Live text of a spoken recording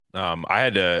I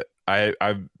had to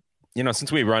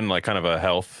since we run like kind of a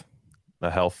health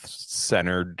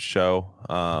centered show,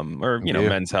 or You do?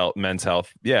 men's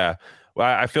health. Yeah. Well,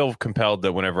 I feel compelled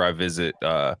that whenever I visit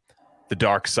the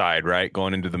dark side, right,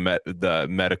 going into the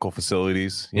medical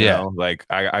facilities, Yeah. like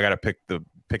I got to pick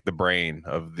the brain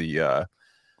of the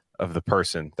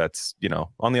person that's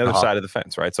on the other Uh-huh. side of the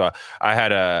fence, right? So I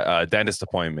had a dentist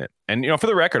appointment, and for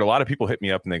the record, a lot of people hit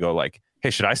me up and they go like,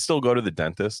 "Hey, should I still go to the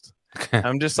dentist?"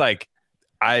 I'm just like,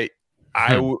 I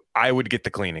I would get the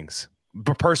cleanings.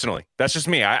 But personally, that's just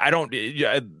me. I don't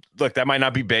look. That might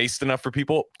not be based enough for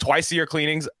people. Twice a year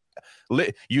cleanings.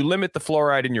 You limit the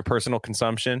fluoride in your personal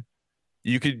consumption.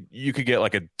 You could get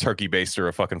like a turkey baster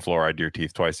of fucking fluoride to your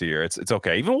teeth twice a year. It's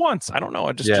okay. Even once. I don't know.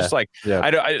 I just like Yeah.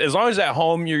 as long as at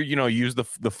home you use the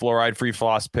fluoride free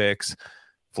floss picks,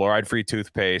 fluoride free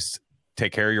toothpaste.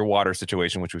 Take care of your water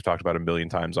situation, which we've talked about a million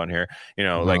times on here.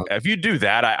 Like if you do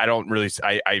that, I don't really.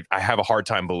 I have a hard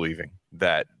time believing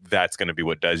that that's going to be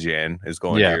what does you in, is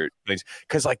going to your things.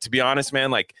 Because like, to be honest,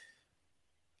 man, like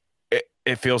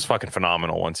it feels fucking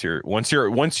phenomenal once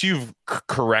you've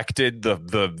corrected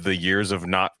the years of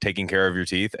not taking care of your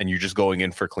teeth and you're just going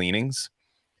in for cleanings.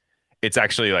 It's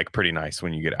actually like pretty nice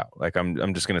when you get out. Like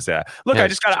I'm just gonna say that. Look, Yeah. I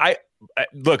just gotta.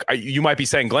 You might be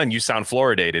saying, Glenn, you sound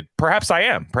fluoridated. Perhaps I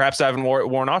am. Perhaps I haven't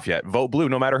worn off yet. Vote blue,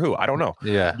 no matter who. I don't know.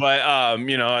 Yeah. But I'm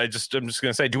just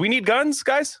gonna say, do we need guns,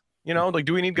 guys? Like,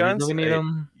 do we need guns? Do we need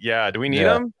them? Yeah. Do we need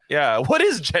them? Yeah. What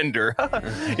is gender?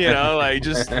 Like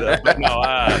just but no.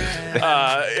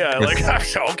 Yeah. Like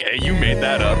okay, you made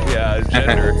that up. Yeah,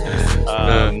 gender.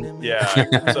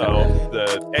 Yeah.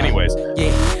 So anyways.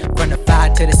 Yeah, from the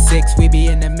 5 to the 6, we be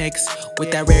in the mix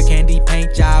with that rare candy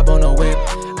paint job on the whip.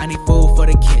 I need food for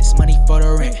the kids, money for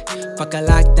the rent. Fuck a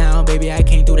lockdown, baby, I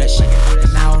can't do that shit.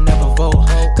 And I don't never vote,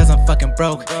 cause I'm fucking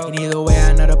broke. And either way,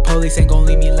 I know the police ain't gon'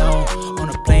 leave me alone. On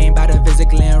a plane by to visit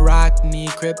Glen Rock, need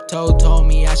crypto, told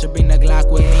me I should bring the Glock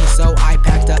with me. So I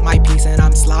packed up my piece and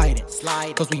I'm sliding.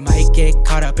 Cause we might get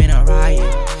caught up in a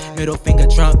riot. Middle finger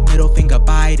Trump, middle finger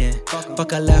Biden.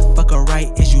 Fuck a left, fuck a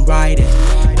right, is you riding?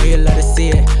 Know you love to see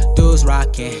it, dudes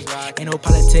rocking. Ain't no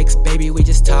politics, baby, we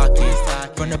just talking.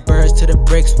 From the birds to the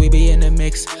bricks, we be in the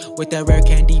mix with that rare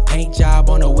candy paint job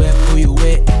on the whip. Who you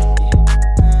with?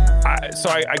 So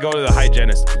I go to the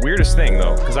hygienist. Weirdest thing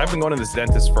though, because I've been going to this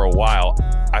dentist for a while.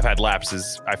 I've had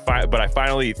lapses. But I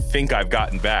finally think I've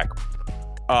gotten back.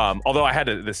 Although I had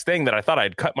this thing that I thought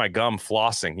I'd cut my gum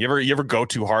flossing. You ever go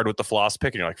too hard with the floss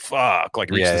pick and you're like, fuck, like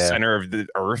reach the center of the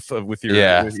earth with your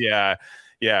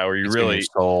where you really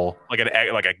like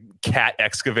a cat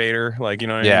excavator, like, you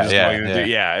know what I mean?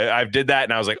 Yeah. I did that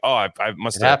and I was like, oh, I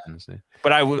must have. Happens.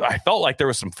 But I felt like there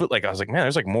was some foot. Like I was like, man,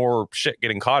 there's like more shit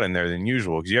getting caught in there than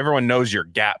usual, because everyone knows your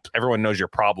gaps. Everyone knows your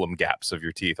problem gaps of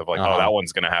your teeth. Of like, oh, that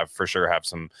one's gonna have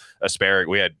some asparagus.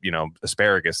 We had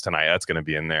asparagus tonight. That's gonna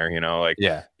be in there. Like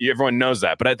everyone knows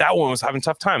that. But that one was having a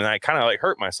tough time, and I kind of like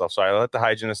hurt myself. So I let the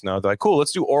hygienist know. They're like, cool,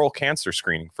 let's do oral cancer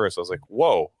screening first. I was like,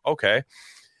 whoa, okay.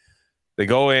 They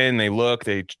go in, they look,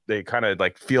 they kind of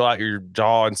like feel out your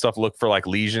jaw and stuff, look for like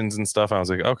lesions and stuff. I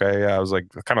was like, okay, yeah. I was like,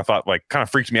 kind of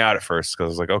freaked me out at first, because I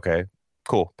was like, okay,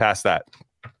 cool, past that.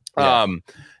 Yeah.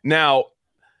 Now,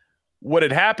 what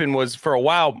had happened was, for a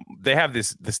while they have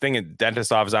this thing at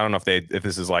dentist office. I don't know if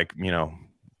this is like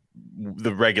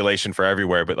the regulation for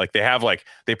everywhere, but like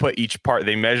they put each part,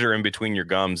 they measure in between your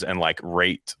gums and like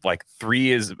rate, like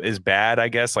 3 is bad, I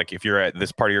guess. Like if you're at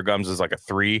this part of your gums is like a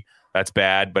 3. That's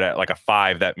bad, but at like a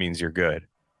 5, that means you're good.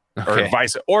 Okay.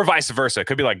 Or vice versa. It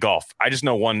could be like golf. I just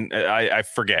know one. I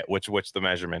forget which the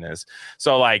measurement is.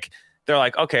 So like they're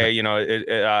like, okay,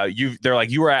 they're like,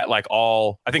 you were at like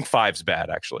all. I think 5's bad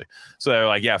actually. So they're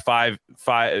like, yeah, 5.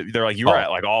 They're like, you were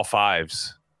at like all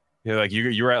 5s. You're like,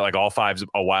 you were at like all 5s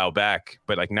a while back,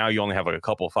 but like now you only have like a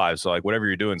couple 5s. So like whatever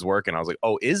you're doing is working. I was like,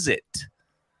 oh, is it?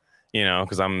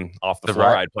 Because I'm off the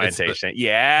fluoride plantation.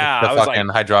 The I was fucking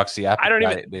like, hydroxyapatite. I don't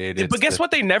even. But guess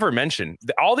what? They never mentioned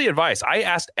all the advice. I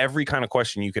asked every kind of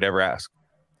question you could ever ask,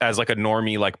 as like a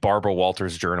normie, like Barbara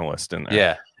Walters journalist in there.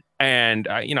 Yeah. And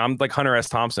I'm like Hunter S.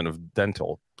 Thompson of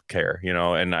dental care.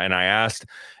 And I asked,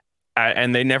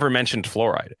 and they never mentioned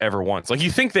fluoride ever once. Like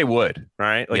you think they would,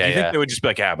 right? Like you think they would just be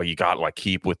like, yeah, but you got to like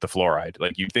keep with the fluoride.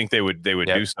 Like you think they would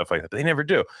do stuff like that, but they never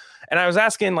do. And I was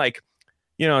asking like,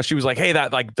 she was like, hey,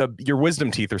 that like your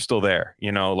wisdom teeth are still there,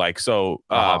 like, so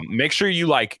make sure you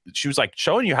like, she was like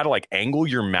showing you how to like angle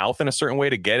your mouth in a certain way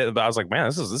to get it. But I was like, man,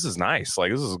 this is nice.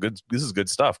 Like, this is good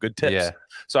stuff. Good tips. Yeah.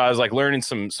 So I was like learning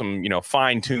some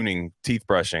fine tuning teeth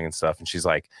brushing and stuff. And she's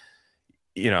like,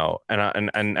 you know, and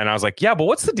I was like, yeah, but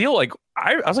what's the deal? Like,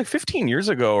 I was like 15 years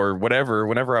ago or whatever,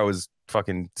 whenever I was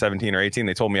fucking 17 or 18,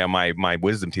 they told me my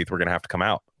wisdom teeth were going to have to come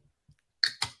out.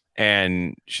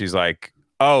 And she's like,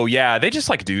 oh yeah, they just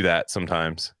like do that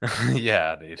sometimes.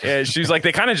 Yeah, dude. She's like,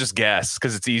 they kind of just guess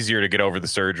because it's easier to get over the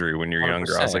surgery when you're 100%.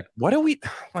 Younger. I was like, why do we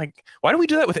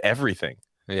do that with everything?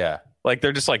 Yeah. Like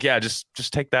they're just like, yeah, just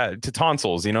take that to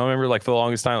tonsils, you know? Remember, like for the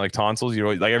longest time, like tonsils, you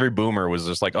know, like every boomer was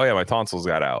just like, oh yeah, my tonsils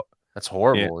got out. That's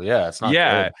horrible. Yeah, it's not.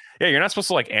 Yeah, good. Yeah. You're not supposed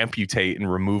to like amputate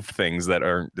and remove things that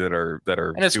are.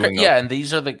 And it's and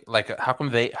these are the like, how come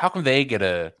they get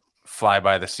a fly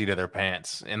by the seat of their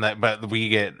pants and that, but we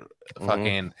get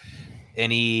fucking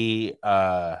any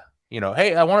you know,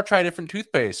 hey, I want to try different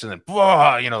toothpaste, and then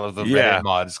you know, the Reddit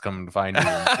mods come to find you.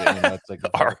 And shit, you know, it's like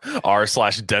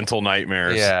r/dental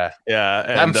nightmares. Yeah.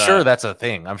 And, I'm sure that's a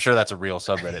thing. I'm sure that's a real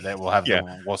subreddit that will have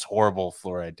the most horrible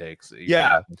fluoride takes.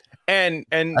 And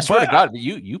I swear to God,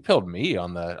 you pilled me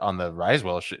on the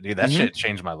Risewell shit, dude. That shit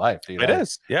changed my life, dude. It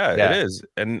is. It is.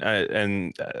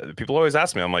 And people always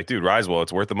ask me, I'm like, dude, Risewell,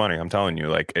 it's worth the money. I'm telling you,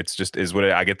 like, it's just is what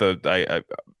I get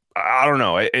I don't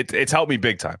know. It's helped me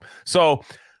big time. So.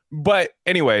 But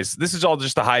anyways, this is all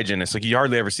just the hygienist. Like you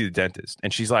hardly ever see the dentist.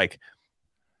 And she's like,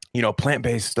 you know,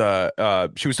 plant-based.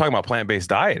 She was talking about plant-based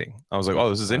dieting. I was like, oh,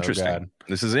 this is interesting.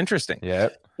 This is interesting. Yeah.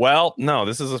 Well, no,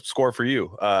 this is a score for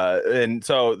you. And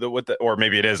so or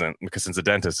maybe it isn't because since the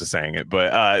dentist is saying it.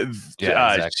 But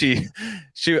exactly.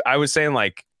 I was saying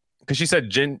like, because she said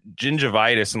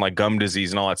gingivitis and like gum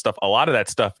disease and all that stuff. A lot of that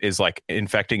stuff is like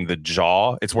infecting the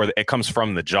jaw. It's where it comes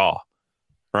from the jaw.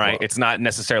 Right. Whoa. It's not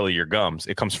necessarily your gums.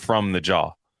 It comes from the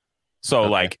jaw. So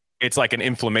like it's like an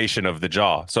inflammation of the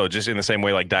jaw. So just in the same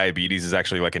way, like diabetes is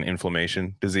actually like an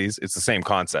inflammation disease. It's the same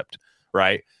concept.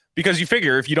 Right. Because you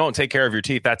figure if you don't take care of your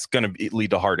teeth, that's going to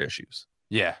lead to heart issues.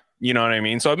 Yeah. You know what I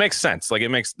mean? So it makes sense. Like it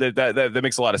makes that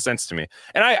makes a lot of sense to me.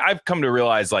 And I've come to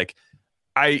realize like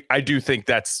I do think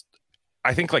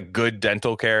I think like good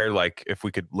dental care, like if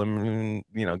we could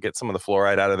get some of the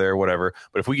fluoride out of there or whatever,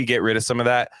 but if we could get rid of some of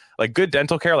that, like good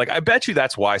dental care, like I bet you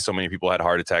that's why so many people had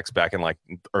heart attacks back in like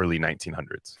early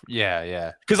 1900s. Yeah.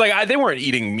 Yeah. Cause like they weren't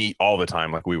eating meat all the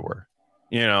time. Like we were,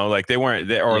 you know, like they weren't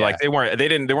like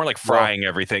frying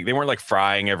everything. They weren't like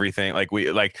frying everything.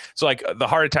 Like so like the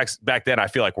heart attacks back then, I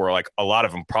feel like were like a lot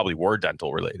of them probably were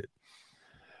dental related.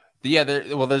 Yeah.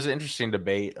 There's an interesting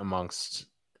debate amongst,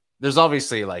 there's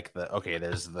obviously like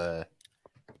there's the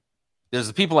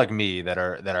people like me that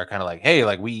are kind of like, hey,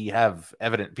 like we have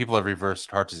people have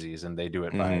reversed heart disease and they do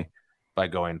it by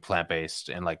going plant-based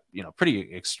and like, you know,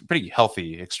 pretty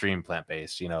healthy, extreme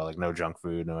plant-based, you know, like no junk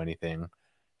food, no anything.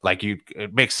 Like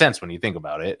it makes sense when you think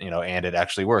about it, you know, and it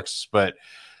actually works. But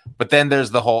then there's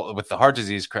the whole with the heart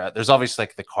disease crowd. There's obviously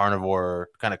like the carnivore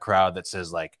kind of crowd that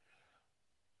says like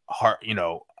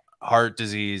heart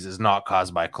disease is not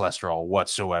caused by cholesterol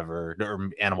whatsoever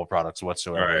or animal products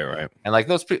whatsoever. Right. And like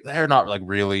those people, they're not like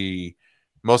really,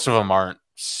 most of them aren't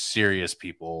serious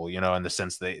people, you know, in the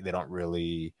sense they don't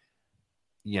really,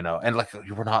 you know, and like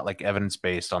we're not like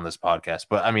evidence-based on this podcast,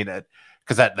 but I mean,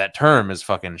 because that term is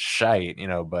fucking shite, you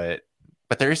know, but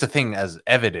there is a thing as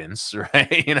evidence,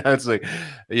 right? You know, it's like,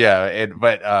 yeah.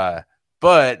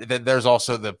 But then there's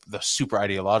also the super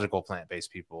ideological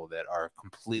plant-based people that are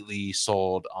completely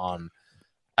sold on.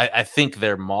 I think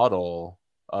their model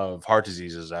of heart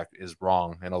disease is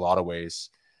wrong in a lot of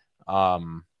ways,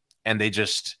 and they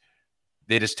just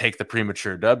take the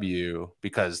premature W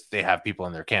because they have people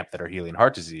in their camp that are healing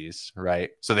heart disease,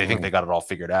 right? So they think they got it all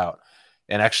figured out.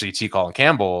 And actually, T. Colin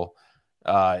Campbell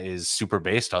is super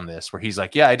based on this, where he's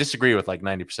like, yeah, I disagree with like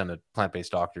 90% of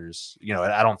plant-based doctors. You know,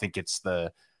 I don't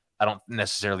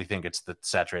necessarily think it's the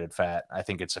saturated fat. I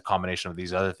think it's a combination of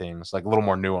these other things, like a little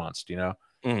more nuanced, you know?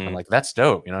 I'm like, that's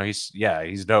dope. You know,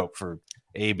 he's dope for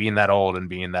being that old and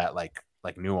being that like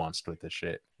nuanced with this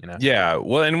shit, you know? Yeah.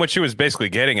 Well, and what she was basically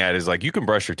getting at is like, you can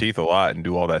brush your teeth a lot and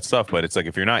do all that stuff, but it's like,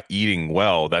 if you're not eating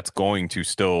well, that's going to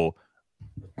still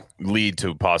lead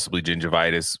to possibly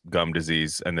gingivitis, gum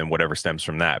disease, and then whatever stems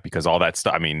from that, because all that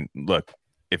stuff, I mean, look,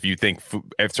 if you think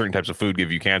if certain types of food give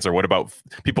you cancer, what about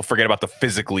people forget about the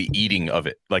physically eating of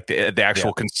it, like the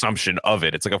actual consumption of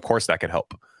it? It's like, of course that could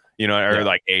help, you know, or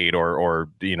like aid or,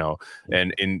 you know,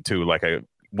 and into like a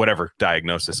whatever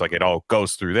diagnosis, like it all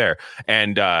goes through there.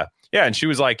 And and she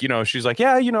was like, you know, she's like,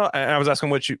 yeah, you know, and I was asking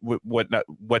what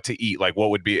to eat, like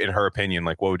what would be in her opinion,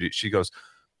 like what would you, she goes,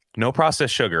 no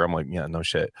processed sugar. I'm like, yeah, no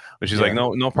shit. But she's like,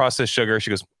 no processed sugar. She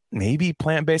goes, maybe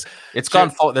plant-based. It's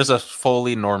gone full. There's a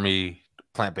fully normie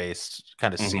plant-based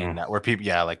kind of scene that where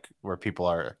people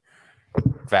are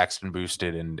vaxxed and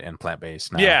boosted and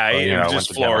plant-based now. Yeah, Or,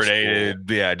 just fluoridated.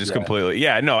 Yeah, just completely.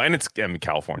 Yeah, no, and it's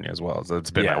California as well, so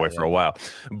it's been that way for a while.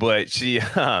 But she,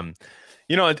 and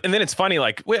then it's funny,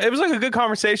 like it was like a good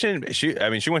conversation. She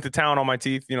went to town on my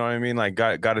teeth. You know what I mean? Like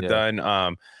got it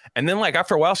done. And then like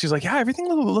after a while, she's like, yeah, everything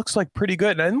looks like pretty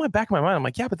good. And in my back of my mind, I'm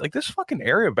like, yeah, but like this fucking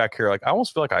area back here, like I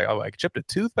almost feel like I like chipped a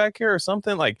tooth back here or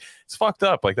something. Like it's fucked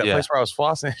up. Like that place where I was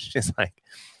flossing. She's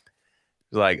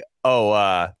like,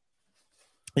 oh,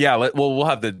 yeah, we'll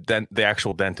have the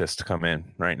actual dentist come in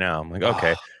right now. I'm like,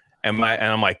 okay. And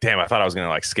I'm like, damn, I thought I was gonna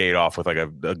like skate off with like a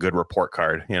good report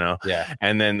card, Yeah.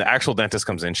 And then the actual dentist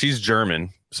comes in. She's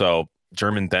German, so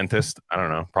German dentist. I don't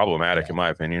know, problematic in my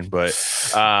opinion, but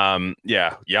yikes.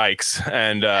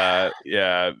 And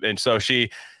and so she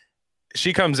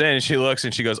comes in and she looks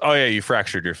and she goes, oh yeah, you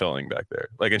fractured your filling back there.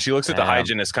 Like, and she looks at the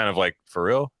hygienist kind of like, for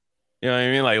real? You know what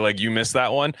I mean? Like you missed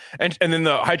that one. And then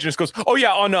the hygienist goes, oh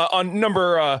yeah, on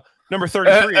number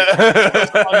 33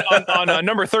 on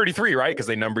number 33, right? Because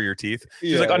they number your teeth.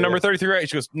 She's like, on number 33, right?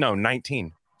 She goes, no,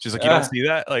 19. She's like, you don't see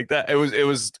that? Like that. It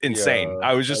was insane.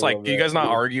 I was just like, you guys not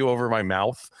argue over my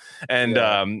mouth? And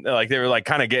like they were like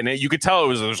kind of getting it. You could tell it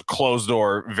was a closed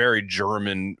door, very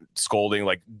German scolding,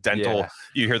 like dental.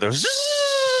 You hear those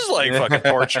like fucking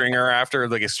torturing her after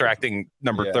like extracting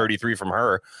number 33 from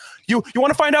her. You want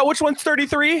to find out which one's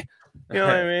 33? You know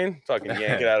what I mean? Fucking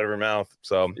yank it out of her mouth.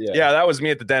 So yeah, that was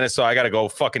me at the dentist. So I got to go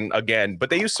fucking again.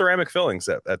 But they use ceramic fillings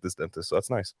at this dentist, so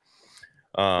that's nice.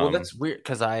 Well, that's weird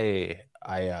because I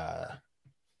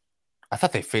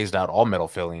thought they phased out all metal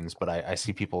fillings, but I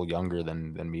see people younger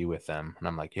than me with them, and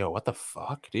I'm like, yo, what the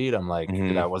fuck, dude? I'm like,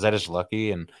 was I just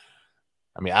lucky? And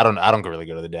I mean, I don't really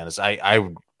go to the dentist. I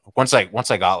once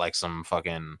I got like some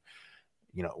fucking,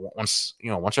 once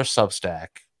our Substack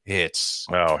hits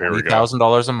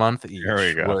 $20,000 a month each. Here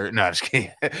we go. No, just kidding.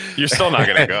 You're still not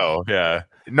gonna go. Yeah.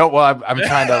 No, well, I'm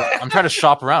trying to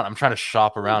shop around. I'm trying to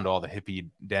shop around all the hippie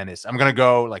dentists. I'm gonna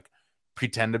go like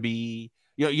pretend to be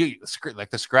you like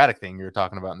the Socratic thing you were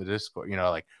talking about in the Discord.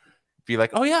 Like be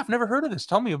like, oh yeah, I've never heard of this.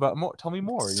 Tell me more.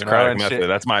 Socratic method.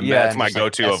 That's my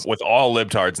go-to with all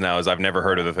libtards now. Is I've never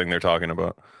heard of the thing they're talking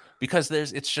about. Because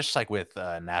it's just like with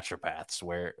naturopaths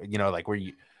where like where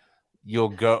you'll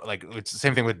go, like it's the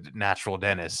same thing with natural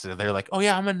dentists. They're like, oh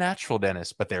yeah, I'm a natural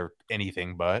dentist, but they're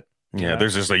anything but.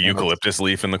 There's just a eucalyptus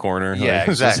leaf in the corner. Yeah,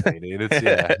 exactly, dude.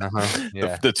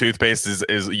 It's The toothpaste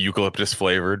is eucalyptus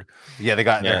flavored. Yeah, they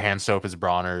got their hand soap is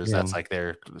Bronner's. That's like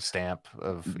their stamp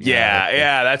of.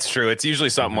 That's true. It's usually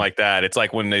something like that. It's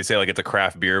like when they say like it's a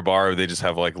craft beer bar, they just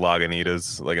have like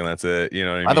Lagunitas, like, and that's it. You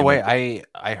know what I mean? By the way,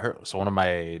 I heard one of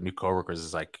my new coworkers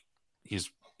is like he's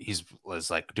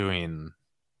was like doing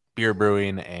beer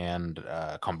brewing and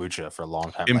kombucha for a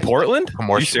long time in Portland.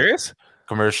 Are you serious?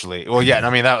 Commercially, well, yeah, I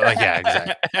mean that, like, yeah,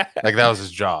 exactly. Like that was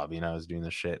his job, was doing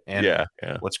this shit. And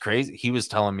what's crazy, he was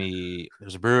telling me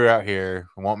there's a brewery out here.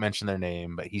 I won't mention their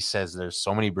name, but he says there's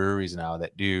so many breweries now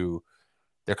that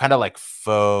they're kind of like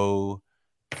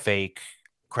fake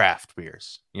craft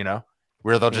beers,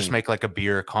 where they'll just make like a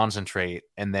beer concentrate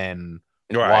and then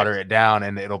water it down,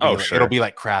 and it'll be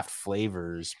like craft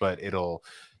flavors, but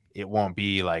it won't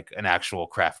be like an actual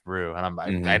craft brew. And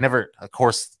I never, of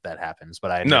course that happens,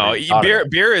 but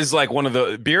beer is like one of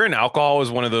the beer and alcohol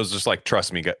is one of those, just like,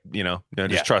 trust me,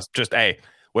 trust, just, hey,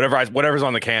 whatever's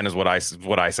on the can is what I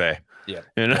say. Yeah.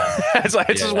 It's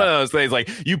just one of those things. Like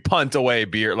you punt away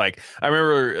beer. Like I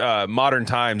remember Modern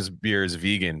Times beer is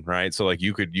vegan, right? So like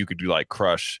you could do like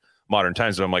Crush Modern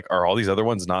Times, but I'm like, are all these other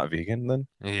ones not vegan then?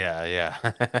 Yeah.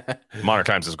 Modern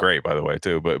Times is great, by the way,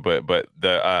 too. But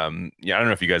the I don't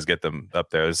know if you guys get them up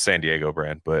there. It's a San Diego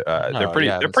brand, but they're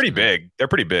pretty big. They're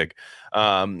pretty big.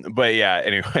 But yeah,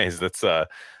 anyways, that's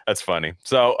funny.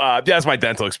 So that's my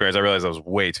dental experience. I realized I was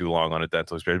way too long on a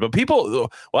dental experience. But people,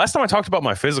 last time I talked about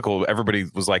my physical, everybody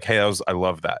was like, hey, I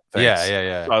love that. Thanks.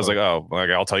 Yeah. I was like, oh, like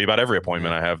I'll tell you about every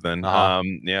appointment I have then.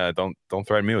 Don't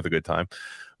threaten me with a good time.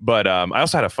 But I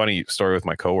also had a funny story with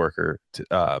my coworker. This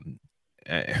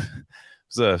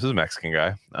is a Mexican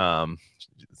guy.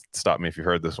 Stop me if you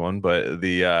heard this one. But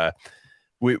we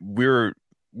were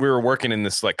working in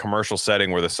this like commercial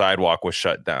setting where the sidewalk was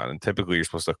shut down, and typically you're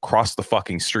supposed to cross the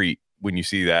fucking street when you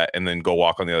see that, and then go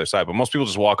walk on the other side. But most people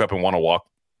just walk up and want to walk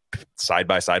side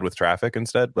by side with traffic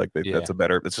instead. Like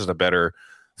it's just a better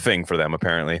thing for them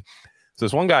apparently. So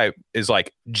this one guy is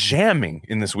like jamming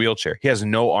in this wheelchair. He has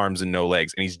no arms and no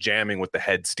legs, and he's jamming with the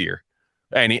head steer.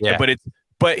 And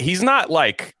but he's not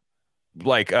like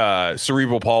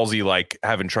cerebral palsy, like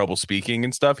having trouble speaking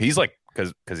and stuff. He's like,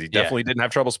 because he definitely didn't have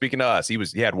trouble speaking to us. He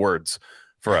had words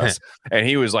for us, and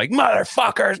he was like,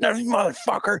 motherfucker,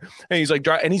 and he's like,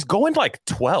 and he's going like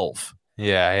 12.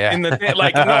 Yeah. In the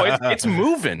like, no, it's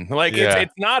moving. Like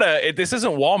it's not this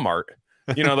isn't Walmart.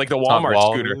 You know, like the Walmart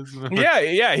scooter.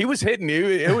 Yeah. He was hitting you.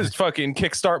 It was fucking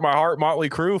Kickstart My Heart, Motley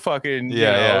Crue, fucking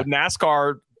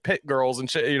NASCAR pit girls and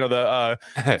shit. You know,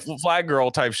 the flag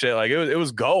girl type shit. Like it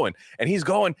was going, and he's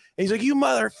going. And he's like, "You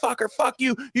motherfucker, fuck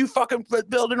you! You fucking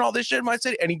building all this shit in my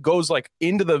city." And he goes like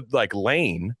into the like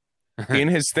lane in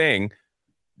his thing.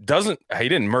 He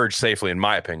didn't merge safely in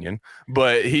my opinion,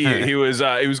 but he was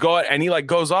going, and he like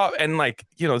goes off, and like,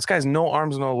 you know, this guy's no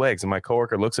arms, no legs. And my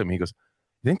coworker looks at me, he goes,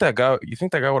 You think that guy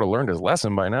would have learned his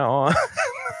lesson by now,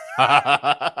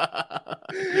 huh?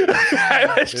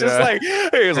 It's just like,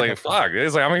 he was like, fuck.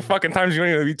 It's like, how many fucking times you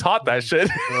going to be taught that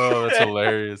shit? Oh, that's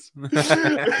hilarious.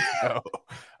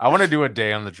 I want to do a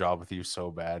day on the job with you so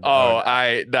bad. Oh,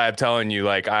 I'm telling you,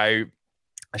 like, I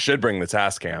should bring the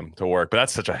task cam to work, but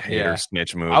that's such a hater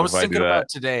snitch move. I was thinking about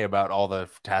today about all the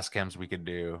task cams we could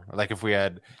do. Like if we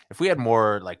had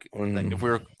more, like if we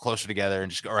were closer together,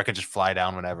 and or I could just fly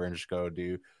down whenever and just go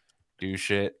do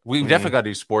shit. We definitely got to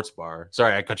do sports bar.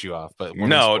 Sorry, I cut you off, but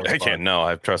no, I can't.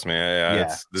 No, trust me. Yeah,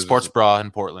 sports bra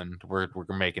in Portland. We're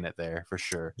making it there for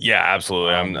sure. Yeah,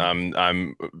 absolutely.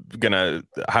 I'm gonna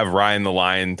have Ryan the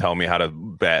Lion tell me how to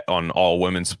bet on all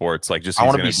women's sports. Like, just I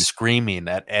want to be screaming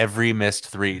at every missed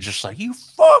three, just like, you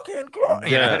fucking girl.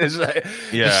 Yeah, it's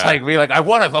like be like, I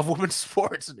love women's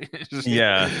sports.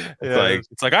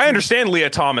 It's like I understand Leah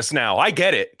Thomas now. I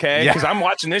get it, okay, because I'm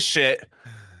watching this shit.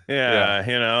 Yeah,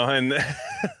 you know, and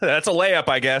that's a layup,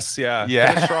 I guess. Yeah.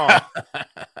 Strong.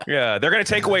 Yeah, they're gonna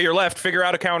take away your left, figure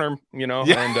out a counter, you know,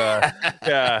 and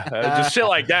just shit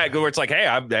like that. Where it's like, hey,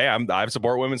 I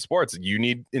support women's sports. You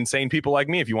need insane people like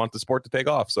me if you want the sport to take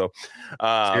off. So,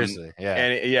 seriously,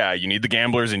 and you need the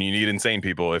gamblers and you need insane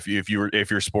people if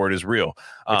your sport is real.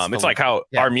 It's like how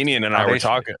Armenian and I were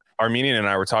talking. Armenian and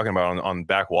I were talking about on the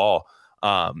back wall,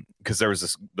 because there was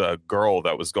this girl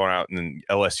that was going out in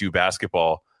LSU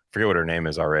basketball. Forget what her name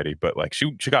is already, but like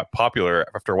she got popular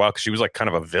after a while because she was like kind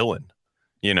of a villain,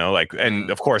 you know, like,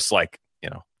 and of course, like, you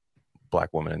know,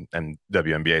 black woman and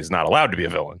WNBA is not allowed to be a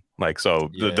villain. Like, so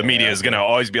the media is going to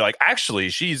always be like, actually,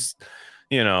 she's,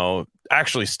 you know,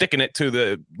 actually sticking it to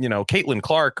the, you know, Caitlin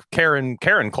Clark, Karen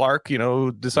Clark, you know,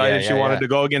 decided she wanted to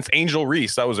go against Angel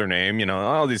Reese. That was her name, you know,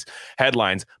 all these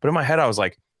headlines. But in my head, I was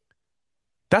like,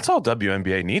 that's all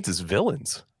WNBA needs is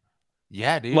villains.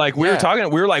 Yeah, dude. Like we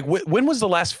were like, when was the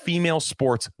last female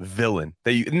sports villain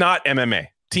not MMA,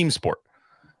 team sport?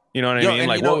 You know what I mean? And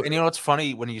like, you know what's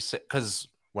funny when you say, because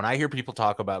when I hear people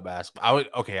talk about basketball,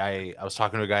 I was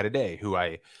talking to a guy today who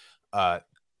I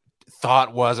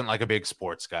thought wasn't like a big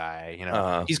sports guy. You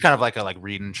know, he's kind of like a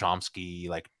Reed and Chomsky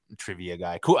like trivia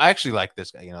guy. Cool. I actually like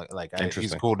this guy. You know, like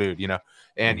he's a cool dude. You know,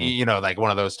 and you know, like one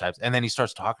of those types. And then he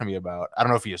starts talking to me about, I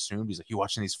don't know if he assumed, he's like, you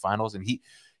watching these finals, and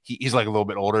he's like a little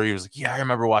bit older. He was like, yeah, I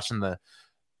remember watching the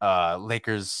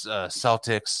Lakers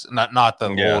Celtics, not the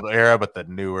old era, but the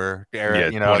newer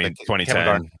era, you know,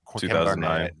 2010,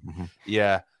 2009.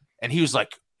 Yeah. And he was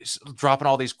like dropping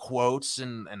all these quotes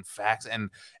and facts,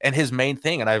 and his main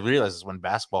thing, and I realized is when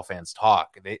basketball fans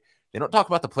talk, they don't talk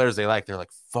about the players they like. They're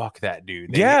like, fuck that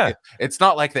dude. It's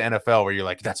not like the NFL where you're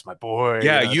like, that's my boy.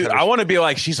 Yeah, I want to be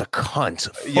like, she's a cunt.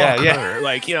 Yeah.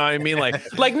 Like, you know what I mean?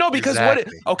 Like no, because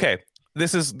okay.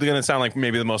 This is going to sound like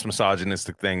maybe the most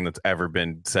misogynistic thing that's ever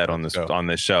been said on this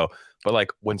show. But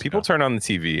like when people turn on the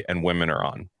TV and women are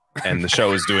on and the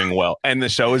show is doing well,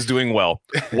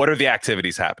 what are the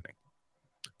activities happening?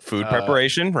 Food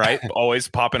preparation, right? Always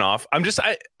popping off. I'm just,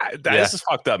 this is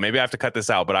fucked up. Maybe I have to cut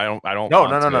this out, but I don't.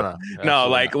 No,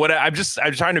 like what? I'm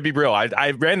trying to be real.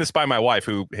 I ran this by my wife,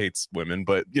 who hates women,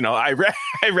 but you know, I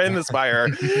ran this by her,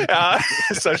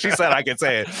 so she said I could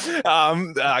say it.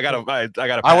 I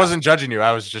gotta. I wasn't judging you.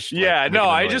 I was just.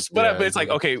 But it's like,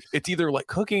 okay, it's either like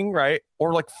cooking, right,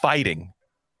 or like fighting.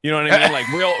 You know what I mean? Like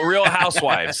real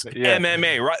housewives,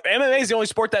 MMA. Right? MMA is the only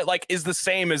sport that like is the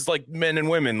same as like men and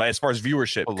women, like, as far as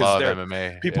viewership. People love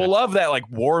MMA. People love that, like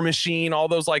War Machine, all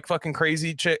those like fucking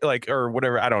crazy like or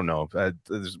whatever. I don't know.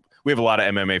 We have a lot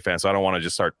of MMA fans, so I don't want to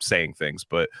just start saying things,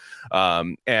 but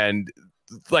and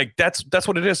like that's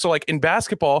what it is. So like in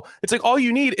basketball, it's like all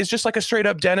you need is just like a straight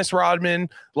up Dennis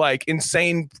Rodman, like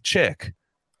insane chick.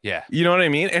 Yeah, you know what I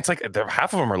mean? It's like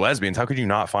half of them are lesbians. How could you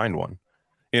not find one?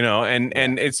 You know,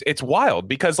 and it's wild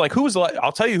because like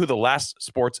I'll tell you who the last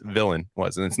sports villain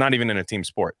was, and it's not even in a team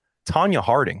sport. Tanya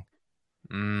Harding.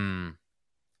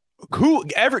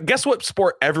 Guess what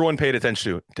sport everyone paid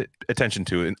attention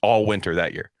to in all winter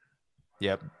that year?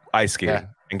 Yep. Ice skating.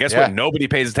 And guess what nobody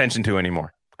pays attention to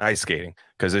anymore? ice skating,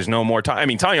 because there's no more time. I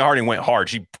mean, Tanya Harding went hard.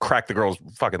 She cracked the girl's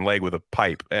fucking leg with a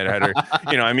pipe and had her,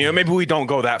 I mean, maybe we don't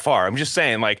go that far. I'm just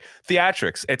saying, like,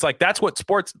 theatrics. It's like, that's what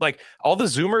sports, like, all the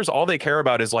Zoomers, all they care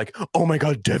about is like, oh my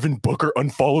God, Devin Booker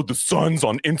unfollowed the Suns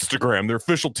on Instagram, their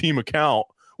official team account.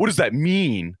 What does that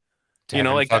mean?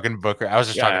 Devin like fucking Booker. I was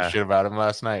just talking shit about him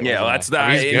last night. Yeah, that's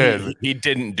that. He's good. He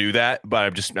didn't do that, but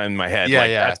I'm just in my head.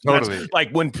 Yeah, totally. That's,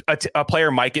 like when a player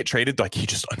might get traded, like he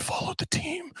just unfollowed the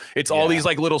team. It's all these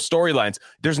like little storylines.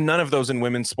 There's none of those in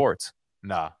women's sports.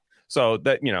 Nah. So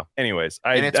that, anyways,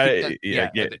 I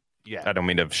don't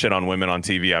mean to shit on women on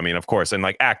TV. I mean, of course, and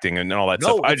like acting and all that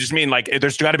stuff. I just mean like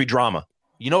there's got to be drama.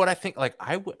 You know what I think? Like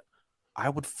I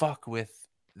would fuck with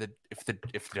if the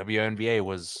WNBA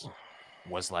was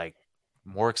like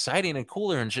more exciting and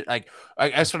cooler and shit. Like I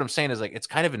guess what I'm saying is like it's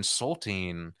kind of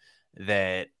insulting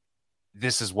that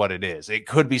this is what it is. It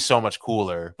could be so much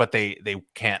cooler, but they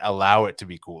can't allow it to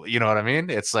be cool. You know what I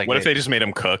mean? It's like, what if they just made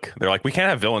them cook? They're like, we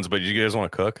can't have villains, but you guys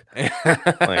want to cook?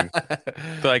 Like,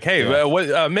 they're like,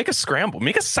 hey, make a scramble,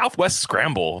 make a Southwest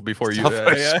scramble before you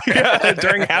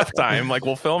during halftime. Like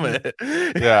we'll film it.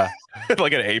 Yeah,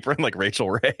 like an apron, like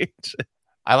Rachel Ray.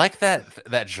 I like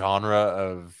that genre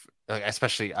of. Like,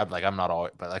 especially I'm not all,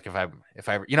 but like if I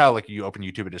like you open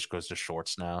YouTube, it just goes to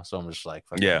shorts now, so I'm just like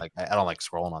like I don't like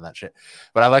scrolling on that shit,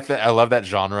 but I like that. I love that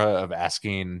genre of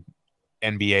asking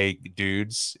NBA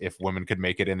dudes if women could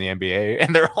make it in the NBA,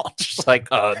 and they're all just like,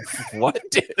 what?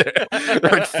 They're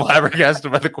like flabbergasted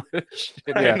by the question.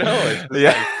 I know.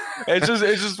 It's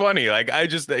just funny. Like I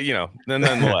just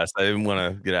nonetheless, I didn't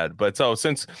want to get at it, but so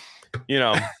since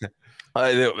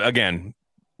again.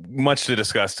 Much to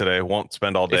discuss today. Won't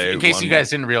spend all day. In case you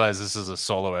guys didn't realize, this is a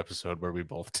solo episode where we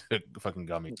both took fucking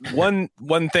gummy.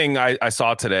 One thing I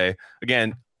saw today.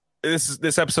 Again,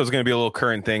 this episode is going to be a little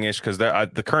current thing-ish because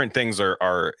the current things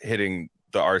are hitting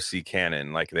the RC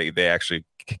canon. Like they actually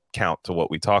count to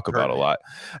what we talk about a lot.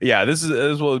 Yeah, this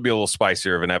will be a little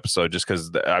spicier of an episode just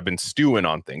because I've been stewing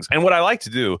on things. And what I like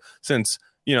to do, since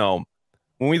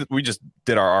when we just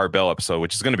did our Art Bell episode,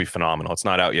 which is going to be phenomenal. It's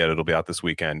not out yet. It'll be out this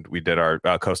weekend. We did our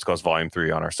Coast to Coast Volume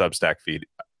 3 on our Substack feed.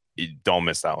 Don't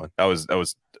miss that one. That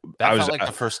felt like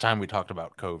the first time we talked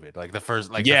about COVID. Like the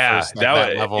first, like that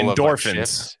level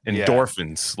endorphins,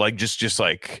 like just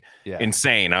like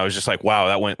insane. I was just like, wow,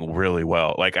 that went really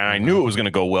well. Like, and I knew it was going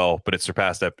to go well, but it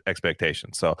surpassed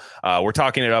expectations. So we're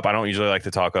talking it up. I don't usually like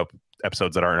to talk up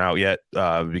episodes that aren't out yet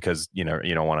because you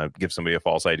don't want to give somebody a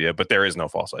false idea, but there is no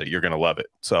false idea. You're gonna love it.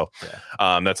 So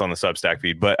that's on the Substack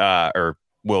feed, but or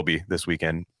will be this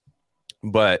weekend.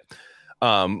 But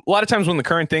a lot of times when the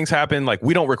current things happen, like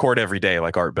we don't record every day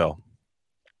like Art Bell.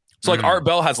 So like Art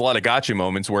Bell has a lot of gotcha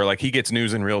moments where like he gets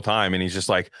news in real time and he's just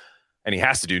like, and he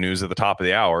has to do news at the top of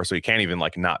the hour, so he can't even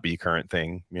like not be current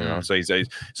thing,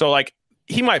 so like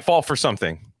he might fall for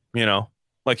something,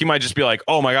 like you might just be like,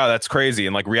 oh my God, that's crazy,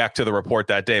 and like react to the report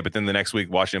that day. But then the next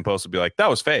week, Washington Post will be like, that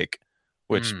was fake.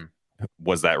 Which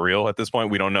was that real at this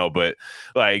point? We don't know. But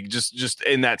like just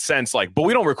in that sense, like, but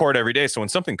we don't record every day. So when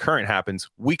something current happens,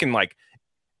 we can like,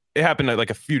 it happened like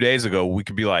a few days ago. We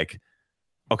could be like,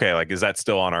 okay, like, is that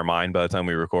still on our mind by the time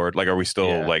we record? Like, are we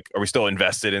still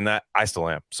invested in that? I still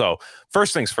am. So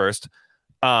first things first,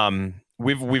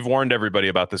 we've warned everybody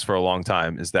about this for a long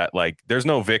time, is that like, there's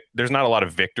not a lot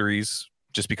of victories.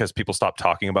 Just because people stop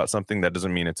talking about something, that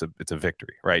doesn't mean it's a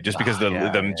victory, right? Just because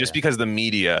because the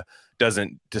media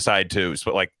doesn't decide to,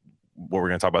 like what we're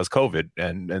going to talk about is COVID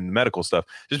and medical stuff.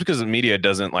 Just because the media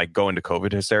doesn't like go into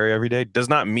COVID hysteria every day does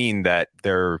not mean that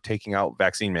they're taking out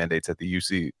vaccine mandates at the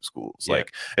UC schools. Yeah.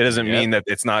 Like it doesn't mean that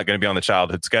it's not going to be on the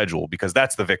childhood schedule, because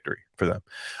that's the victory for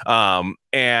them.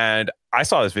 And I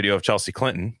saw this video of Chelsea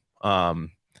Clinton.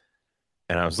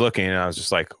 And I was looking and I was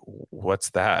just like, what's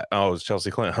that? Oh, it's Chelsea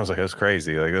Clinton. I was like, that's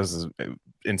crazy. Like, this is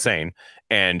insane.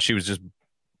 And she was just,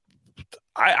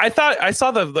 I thought I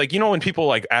saw the, like, when people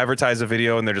like advertise a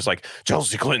video and they're just like,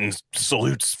 Chelsea Clinton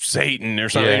salutes Satan or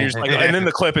something. And you're just like, and then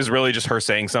the clip is really just her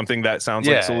saying something that sounds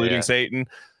like saluting Satan.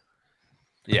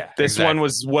 Yeah. This one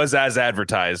was as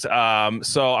advertised. So I'm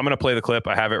going to play the clip.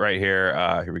 I have it right here.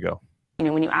 Here we go.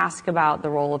 When you ask about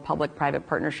the role of public-private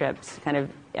partnerships kind of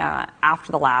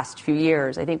after the last few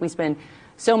years, I think we spend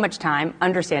so much time,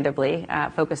 understandably,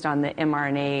 focused on the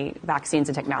mRNA vaccines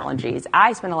and technologies.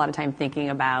 I spend a lot of time thinking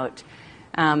about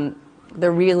the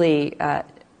really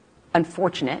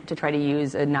unfortunate, to try to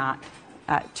use a not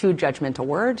too judgmental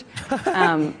word,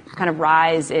 kind of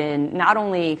rise in not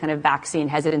only kind of vaccine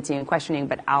hesitancy and questioning,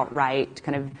 but outright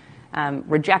kind of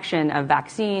rejection of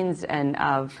vaccines and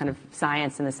of kind of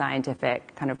science and the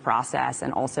scientific kind of process,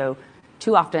 and also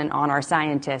too often on our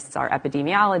scientists, our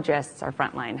epidemiologists, our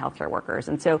frontline healthcare workers.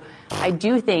 And so I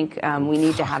do think we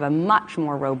need to have a much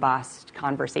more robust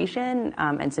conversation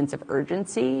and sense of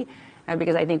urgency,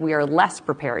 because I think we are less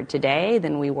prepared today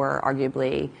than we were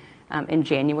arguably in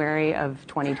January of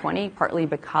 2020, partly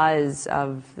because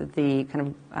of the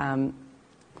kind of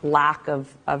lack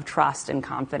of trust and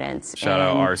confidence. Shout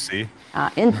out RC.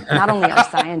 In not only our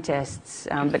scientists,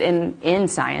 but in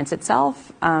science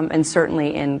itself, and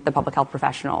certainly in the public health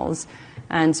professionals.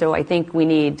 And so I think we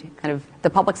need kind of the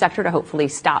public sector to hopefully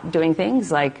stop doing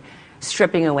things like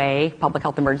stripping away public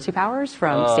health emergency powers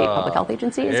from state public health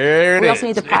agencies. We also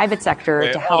need the private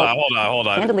sector to help. Hold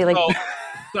on. Handily, like.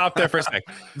 Stop there for a sec.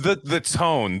 The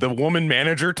tone, the woman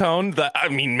manager tone. I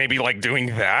mean, maybe like doing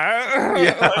that.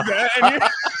 Yeah. Like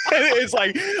that. And it's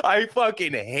like I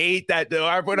fucking hate that.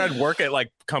 When I'd work at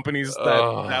like companies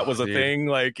that was a thing,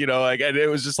 like, you know, like, and it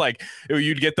was just like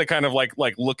you'd get the kind of like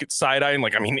look at side eye and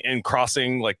like, I mean, and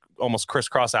crossing like almost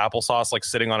crisscross applesauce, like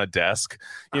sitting on a desk,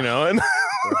 you know, and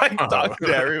like talking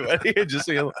to everybody and just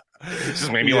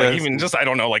maybe like even just I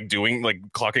don't know, like doing like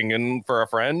clocking in for a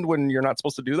friend when you're not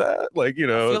supposed to do that, like, you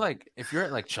know. I feel like if you're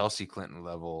at like Chelsea Clinton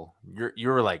level,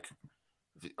 you're like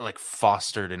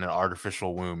fostered in an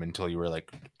artificial womb until you were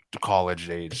like college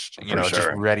aged, you know, just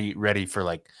ready for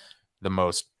like the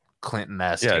most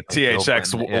Clinton-esque. Yeah,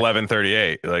 THX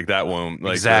 1138, like that womb.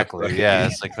 Like exactly. Yeah,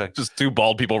 it's like just two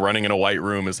bald people running in a white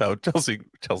room is how Chelsea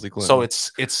Clinton. So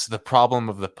it's the problem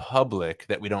of the public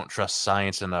that we don't trust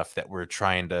science enough, that we're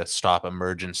trying to stop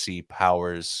emergency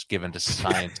powers given to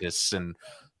scientists and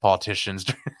politicians.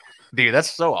 Dude,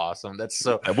 that's so awesome. That's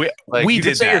so we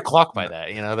did set your clock by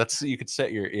that. You know, you could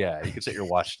set your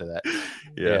watch to that.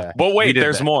 Yeah. But wait,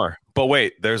 there's more.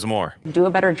 Do a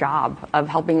better job of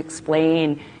helping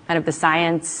explain kind of the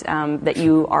science that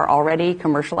you are already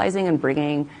commercializing and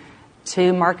bringing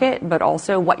to market, but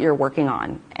also what you're working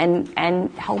on, and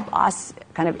help us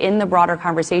kind of in the broader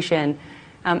conversation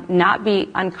not be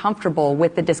uncomfortable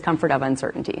with the discomfort of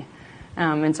uncertainty.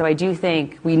 And so I do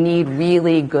think we need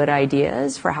really good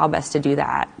ideas for how best to do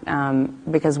that,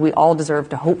 because we all deserve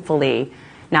to hopefully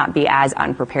not be as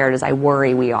unprepared as I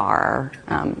worry we are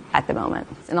at the moment.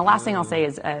 And the last thing I'll say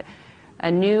is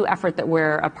a new effort that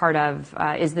we're a part of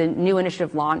is the new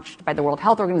initiative launched by the World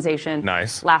Health Organization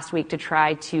last week to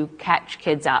try to catch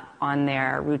kids up on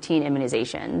their routine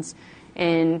immunizations.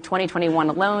 In 2021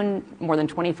 alone, more than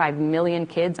 25 million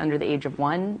kids under the age of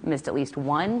 1 missed at least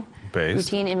one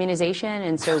routine immunization.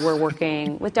 And so we're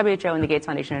working with WHO and the Gates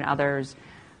Foundation and others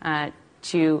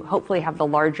to hopefully have the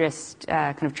largest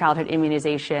kind of childhood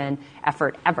immunization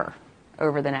effort ever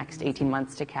over the next 18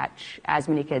 months to catch as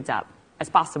many kids up as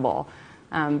possible,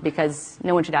 because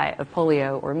no one should die of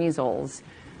polio or measles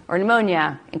or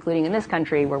pneumonia, including in this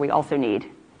country where we also need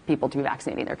people to be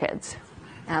vaccinating their kids.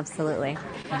 Absolutely.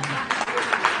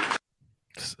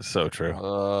 So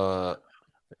true.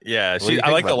 Yeah,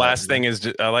 I like the last thing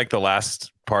is I like the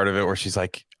last part of it where she's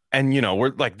like, and you know,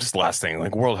 we're like just last thing,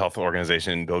 like World Health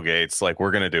Organization, Bill Gates, like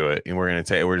we're gonna do it, and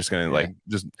we're just gonna like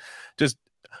just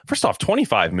first off,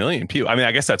 25 million people. I mean,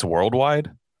 I guess that's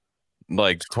worldwide.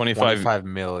 Like 25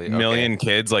 million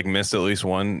kids like missed at least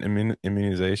one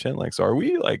immunization. Like, so are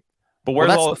we like? But where's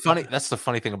that's the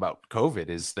funny thing about COVID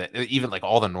is that even like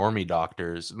all the normie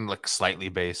doctors, like slightly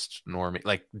based normie,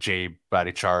 like Jay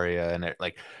Bhattacharya,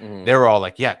 and they were all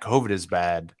like, yeah, COVID is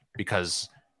bad because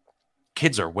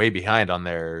kids are way behind on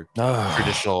their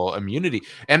traditional immunity.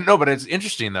 And no, but it's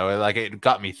interesting though. Like it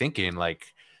got me thinking, like,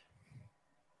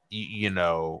 you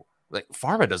know, like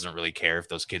pharma doesn't really care if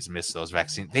those kids miss those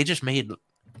vaccines. They just made like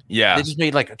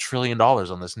 $1 trillion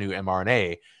on this new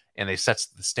mRNA, and they set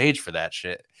the stage for that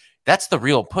shit. That's the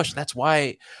real push. That's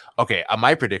why. Okay,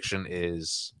 my prediction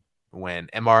is when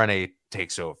mRNA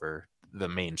takes over the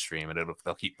mainstream, and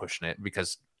they'll keep pushing it,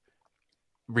 because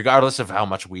regardless of how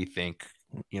much we think,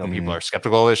 you know, people are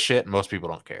skeptical of this shit, most people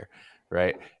don't care,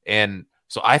 right? And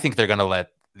so I think they're gonna let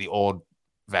the old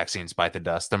vaccines bite the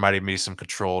dust. There might even be some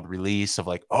controlled release of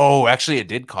like, oh, actually, it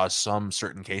did cause some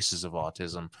certain cases of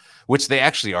autism, which they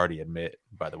actually already admit,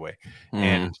 by the way,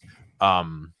 and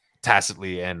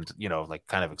tacitly and, you know, like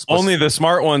kind of explicitly. Only the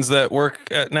smart ones that work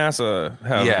at NASA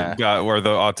have got where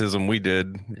the autism we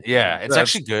did. Yeah, it's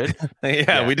actually good.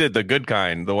 We did the good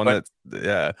kind, the one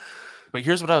But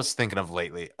here's what I was thinking of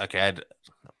lately. Okay,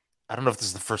 I don't know if this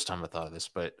is the first time I thought of this,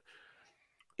 but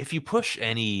if you push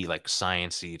any like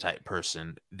science-y type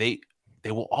person, they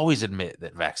will always admit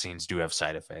that vaccines do have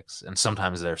side effects, and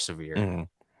sometimes they're severe,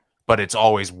 but it's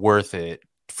always worth it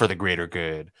for the greater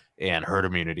good and herd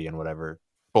immunity and whatever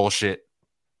bullshit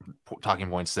talking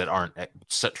points that aren't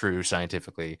set true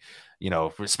scientifically,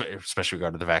 especially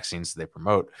regard to the vaccines that they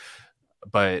promote.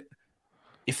 But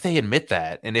if they admit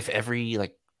that, and if every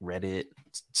like Reddit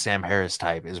Sam Harris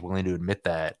type is willing to admit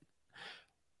that,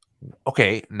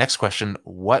 okay, next question,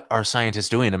 what are scientists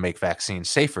doing to make vaccines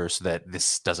safer so that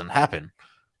this doesn't happen?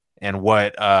 And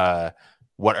what are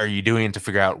you doing to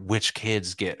figure out which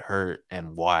kids get hurt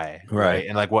and why? Right.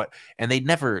 And like what, and they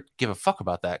never give a fuck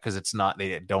about that because it's not,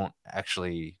 they don't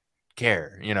actually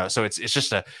care, so it's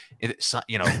just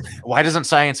why doesn't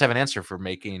science have an answer for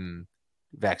making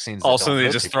vaccines? Also, they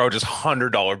just throw just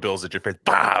 $100 bills at your face.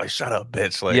 Bah, shut up,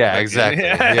 bitch. Like, yeah, exactly.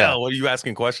 Yeah. What are you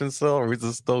asking questions still? Or is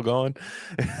this still going?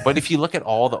 But if you look at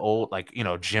all the old, like,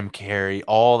 Jim Carrey,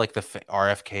 all like the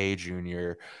RFK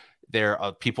Jr., there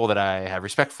are people that I have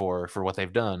respect for what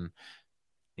they've done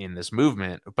in this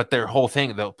movement. But their whole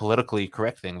thing, the politically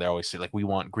correct thing, they always say, like, we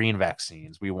want green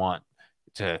vaccines. We want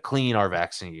to clean our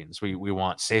vaccines. We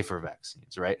want safer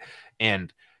vaccines, right?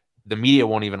 And the media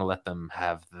won't even let them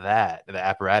have that. The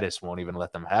apparatus won't even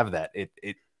let them have that.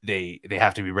 They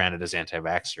have to be branded as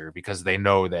anti-vaxxer because they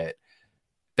know that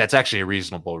that's actually a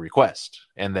reasonable request,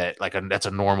 and that that's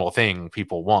a normal thing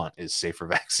people want is safer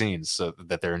vaccines so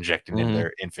that they're injecting in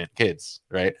their infant kids,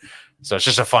 right? So it's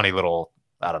just a funny little,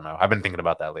 I don't know. I've been thinking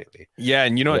about that lately. Yeah,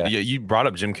 and you brought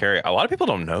up Jim Carrey. A lot of people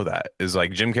don't know that is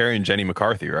like Jim Carrey and Jenny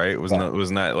McCarthy, right? Wasn't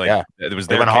that like it was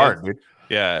their went hard, dude.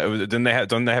 Yeah, don't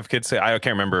they have kids? I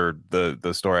can't remember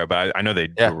the story, but I know they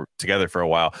were together for a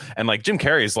while. And like Jim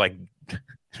Carrey is like,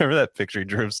 remember that picture he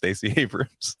drew of Stacey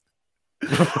Abrams?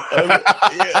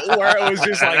 Where it was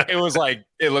just like it looked like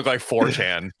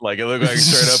 4chan, like it looked like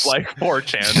straight up like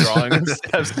 4chan drawings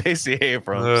of Stacey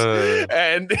Abrams,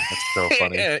 and that's so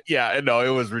funny. Yeah, no, it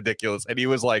was ridiculous, and he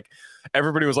was like,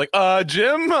 everybody was like,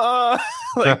 Jim,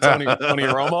 like Tony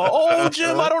Romo, oh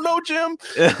Jim, I don't know Jim,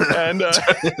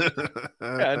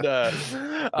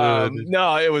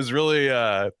 no, it was really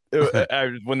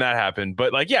when that happened,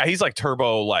 but like yeah, he's like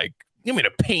turbo like. You mean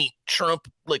to paint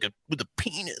Trump like with a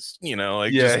penis,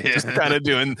 just kind of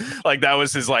doing like that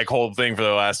was his like whole thing for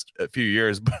the last few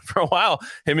years. But for a while,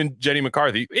 him and Jenny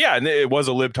McCarthy, and it was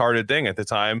a libtarded thing at the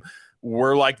time.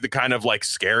 Were like the kind of like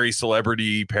scary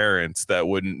celebrity parents that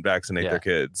wouldn't vaccinate their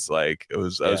kids. Like it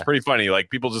was pretty funny.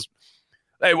 Like people just.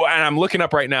 Hey, and I'm looking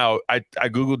up right now. I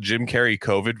googled Jim Carrey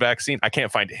COVID vaccine. I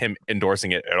can't find him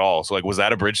endorsing it at all. So like, was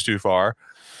that a bridge too far?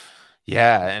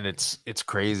 Yeah, and it's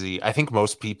crazy. I think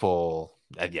most people,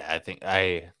 I think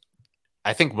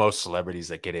most celebrities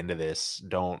that get into this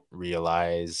don't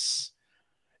realize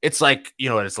it's like,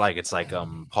 what it's like. It's like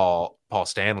Paul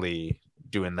Stanley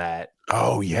doing that.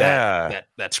 Oh yeah,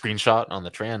 that screenshot on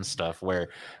the trans stuff where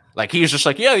like he was just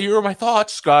like, yeah, you were my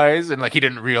thoughts, guys, and like he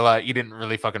didn't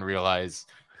really fucking realize.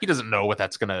 He doesn't know what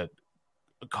that's gonna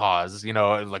cause,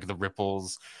 like the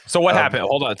ripples. So what happened?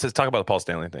 Hold on, let's talk about the Paul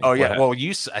Stanley thing. Oh yeah, well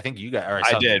I think you got. Or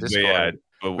I did,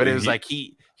 but it was like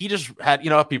he just had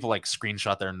people like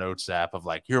screenshot their notes app of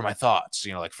like, here are my thoughts,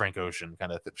 like Frank Ocean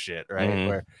kind of shit, right?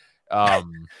 Where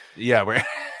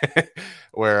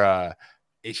where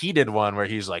he did one where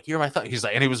he's like, here are my thoughts. He's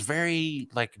like, and it was very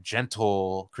like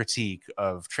gentle critique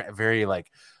of very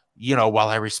like, while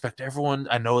I respect everyone,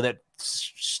 I know that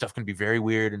stuff can be very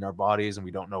weird in our bodies and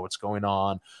we don't know what's going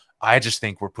on. I just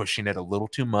think we're pushing it a little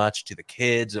too much to the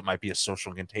kids. It might be a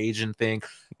social contagion thing.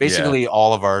 Basically,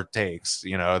 all of our takes,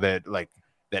 that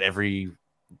every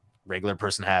regular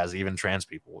person has, even trans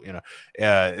people,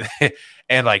 and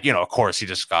like, of course, he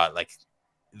just got like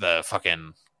the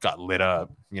fucking got lit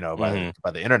up,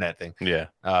 by the internet thing. Yeah.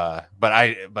 But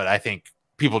I think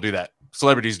people do that.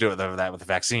 Celebrities do that with the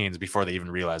vaccines before they even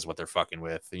realize what they're fucking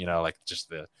with, like just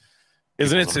the.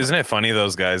 Isn't it funny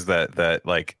those guys that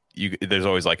like there's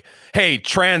always like, hey,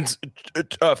 trans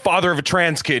father of a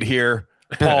trans kid here,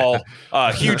 Paul,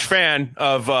 huge fan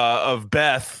of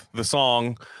Beth the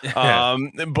song,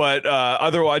 but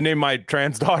otherwise name my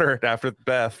trans daughter after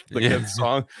Beth the kid's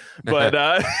song, but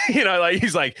like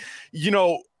he's like, we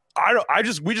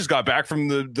just got back from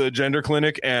the gender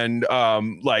clinic, and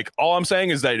like all I'm saying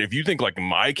is that if you think like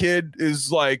my kid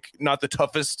is like not the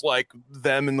toughest like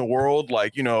them in the world,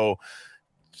 like you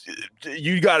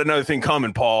got another thing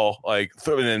coming, Paul. Like,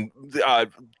 and then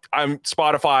I'm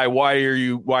Spotify. Why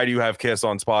do you have Kiss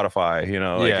on Spotify?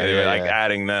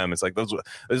 Adding them. It's like those are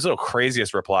the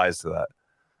craziest replies to that.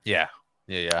 Yeah.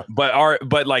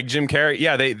 But like Jim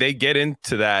Carrey, they get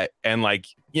into that, and like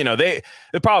the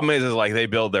problem is like they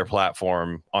build their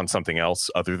platform on something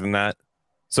else other than that.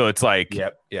 So it's like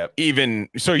yep. Even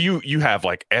so, you have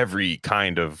like every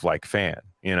kind of like fan,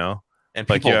 And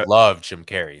people love Jim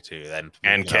Carrey too,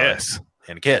 and Kiss.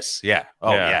 and Kiss. Yeah.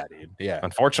 Oh yeah, dude. Yeah.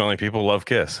 Unfortunately, people love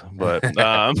Kiss, but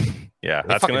yeah,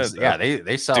 that's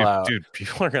they sell out. Dude,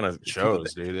 people are gonna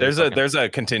shows, dude. There's a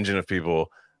contingent of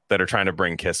people that are trying to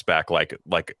bring Kiss back, like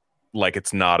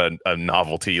it's not a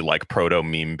novelty, like proto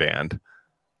meme band.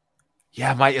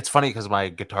 Yeah, it's funny because my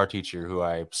guitar teacher, who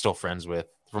I'm still friends with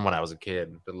from when I was a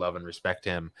kid, I love and respect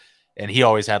him, and he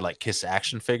always had like Kiss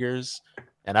action figures.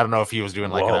 And I don't know if he was doing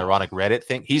like an ironic Reddit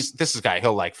thing. This guy,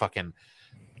 he'll like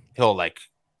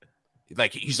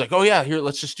he's like, oh yeah, here,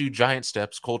 let's just do Giant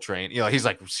Steps, Coltrane. You know, he's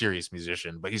like a serious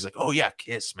musician, but he's like, oh yeah,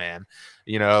 Kiss, man.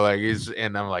 You know, like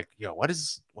and I'm like, yo, what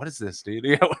is this, dude?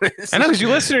 Yeah, I know, because you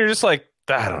listen, you're just like,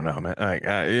 I don't know, man. Like,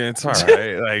 it's all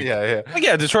right. Like,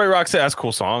 yeah. Detroit Rock City, that's a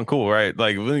cool song, cool, right?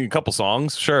 Like a couple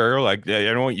songs, sure. Like,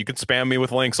 you can spam me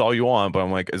with links all you want, but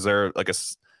I'm like, is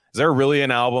there really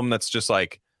an album that's just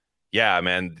like, yeah,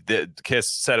 man, the Kiss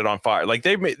set it on fire. Like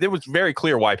it was very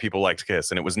clear why people liked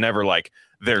Kiss, and it was never like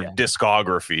their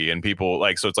discography and people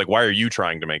like, so it's like, why are you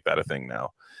trying to make that a thing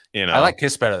now? You know, I like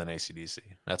Kiss better than AC/DC.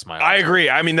 That's my. I agree.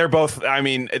 I mean, they're both. I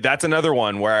mean, that's another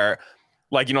one where,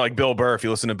 like, you know, like Bill Burr. If you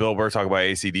listen to Bill Burr talk about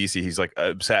AC/DC, he's like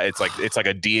upset. It's like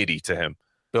a deity to him.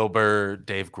 Bill Burr,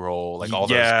 Dave Grohl, like all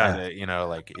those kind of, you know,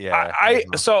 like, yeah.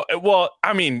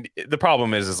 I mean, the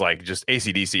problem is like just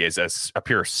AC/DC is a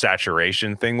pure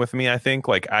saturation thing with me, I think.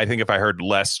 Like, I think if I heard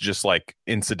less just like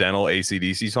incidental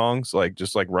AC/DC songs, like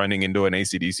just like running into an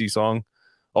AC/DC song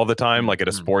all the time, like at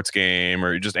a sports game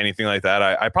or just anything like that,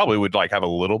 I probably would like have a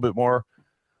little bit more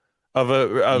of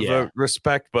a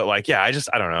respect. But like, yeah, I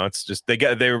don't know. It's just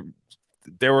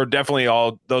there were definitely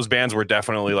those bands were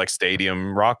definitely like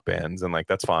stadium rock bands, and like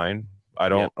that's fine. I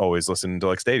don't always listen to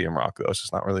like stadium rock though. It's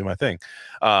just not really my thing.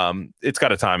 It's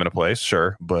got a time and a place,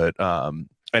 sure, but and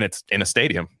it's in a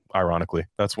stadium. Ironically,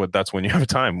 that's when you have a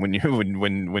time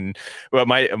when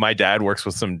my dad works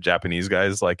with some Japanese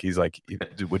guys. Like he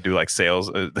would do like sales.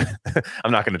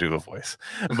 I'm not going to do the voice,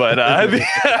 but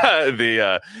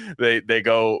they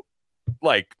go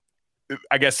like.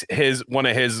 I guess one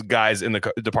of his guys in the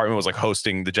department was like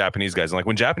hosting the Japanese guys, and like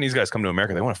when Japanese guys come to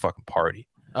America, they want to fucking party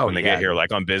when they get here,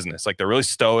 like on business. Like they're really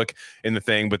stoic in the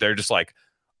thing, but they're just like,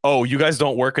 oh, you guys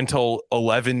don't work until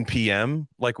 11 p.m.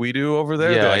 like we do over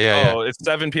there. It's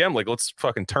 7 p.m. Like, let's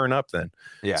fucking turn up then.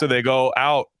 Yeah. So they go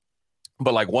out,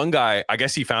 but like one guy, I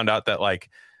guess he found out that like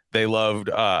they loved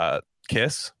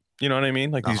Kiss. You know what I mean?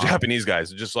 Like these Japanese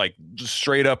guys, just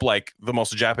straight up like the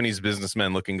most Japanese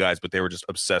businessmen looking guys, but they were just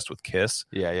obsessed with Kiss.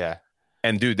 Yeah, yeah.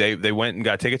 And dude, they went and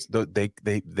got tickets. They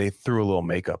threw a little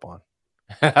makeup on.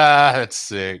 That's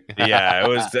sick. Yeah, it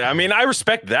was. I mean, I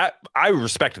respect that. I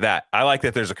like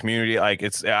that there's a community. Like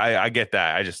I get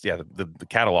that. I just the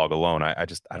catalog alone. I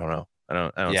don't know.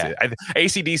 I don't see it.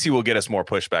 AC/DC will get us more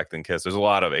pushback than Kiss. There's a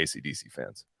lot of AC/DC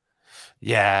fans.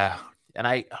 Yeah. And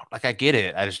I get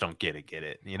it. I just don't get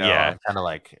it. You know, I'm kind of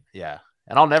like, yeah.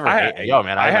 And I'll never hate it. Yo,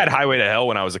 man. I had Highway to Hell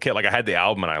when I was a kid. Like I had the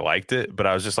album and I liked it, but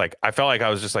I was just like, I felt like I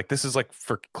was just like, this is like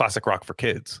for classic rock for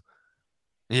kids.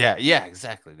 Yeah,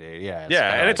 exactly, dude. Yeah.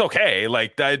 And it's okay.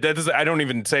 Like that doesn't, I don't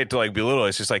even say it to like belittle.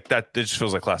 It's just like that. It just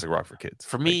feels like classic rock for kids.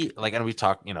 For me, like, and we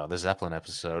talked, you know, the Zeppelin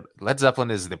episode. Led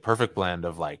Zeppelin is the perfect blend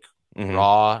of like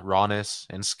rawness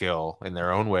and skill in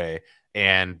their own way,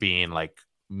 and being like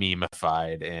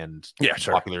memeified and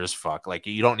popular as fuck. Like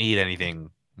you don't need anything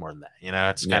more than that, you know.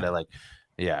 It's kind of like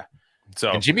so.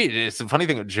 And it's the funny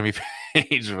thing with Jimmy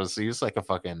Page was he was like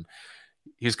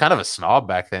he was kind of a snob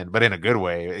back then, but in a good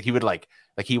way. He would like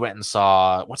he went and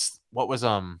saw what was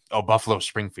Buffalo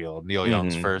Springfield, Neil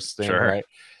Young's first thing, right?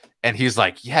 And he's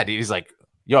like, yeah, dude, he's like,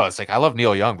 yo, it's like, I love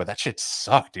Neil Young, but that shit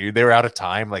sucked, dude. They were out of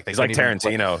time. Like he's like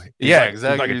Tarantino.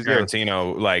 Exactly. He's like a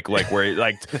Tarantino, like where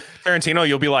like Tarantino,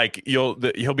 he'll be like, he'll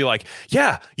be like,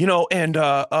 yeah, you know, and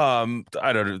I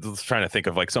don't know, trying to think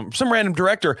of like some random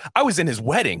director. I was in his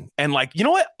wedding, and like, you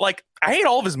know what? Like, I hate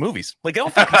all of his movies. Like,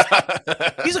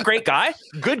 he's a great guy,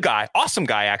 good guy, awesome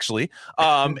guy, actually.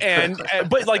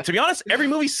 But like, to be honest, every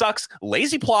movie sucks.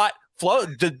 Lazy plot,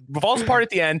 falls apart at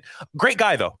the end. Great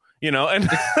guy though. You know, and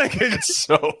like it's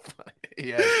so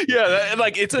funny. And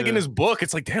like it's like in his book,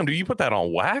 it's like, damn, do you put that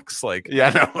on wax? Like,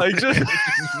 like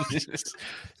just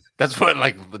that's what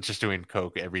like just doing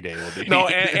coke every day will be. No,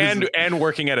 and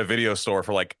working at a video store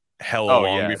for like hella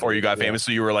long before you got famous.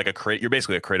 So you were like you're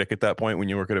basically a critic at that point when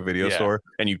you work at a video store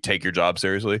and you take your job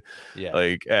seriously. Yeah,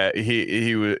 like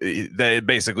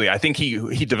basically, I think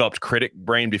he developed critic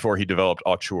brain before he developed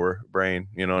auteur brain.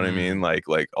 You know what I mean? Like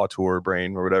auteur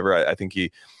brain or whatever. I think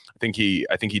he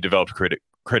developed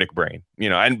critic brain, you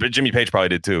know, but Jimmy Page probably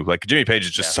did too. Like Jimmy Page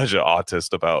is just such an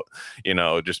autist about, you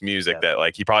know, just music that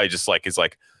like he probably just like is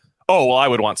like, oh, well, I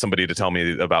would want somebody to tell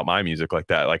me about my music like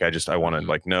that. Like, I want to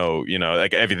like know,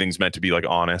 like everything's meant to be like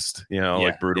honest,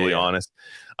 like brutally honest.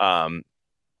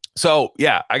 So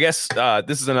yeah, I guess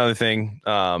this is another thing.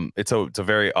 It's a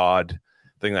very odd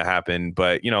thing that happened,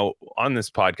 but on this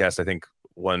podcast, I think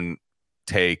one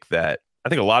take that I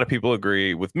think a lot of people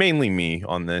agree with, mainly me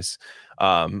on this,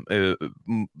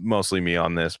 mostly me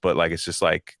on this, but like it's just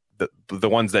like the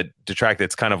ones that detract.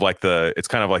 It's kind of like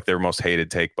their most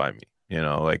hated take by me.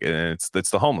 Like, and it's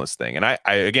the homeless thing. And I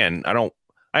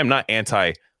am not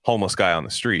anti homeless guy on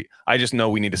the street. I just know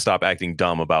we need to stop acting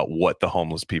dumb about what the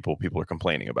homeless people are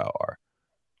complaining about are.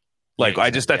 Like,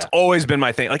 that's always been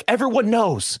my thing. Like, everyone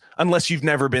knows unless you've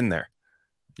never been there.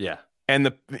 Yeah.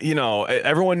 And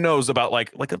everyone knows about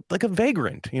like a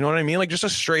vagrant, you know what I mean? Like just a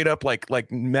straight up like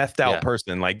methed out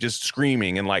person, like just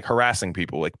screaming and like harassing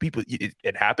people. Like people,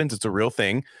 it happens. It's a real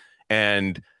thing.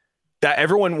 And that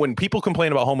when people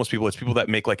complain about homeless people, it's people that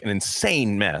make like an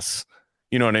insane mess.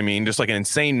 You know what I mean? Just like an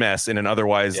insane mess in an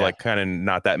otherwise like kind of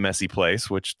not that messy place,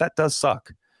 which that does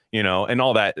suck, and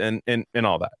all that and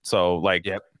all that. So like,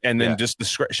 and then just the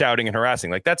shouting and harassing,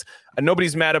 like that's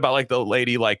nobody's mad about like the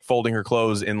lady like folding her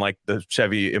clothes in like the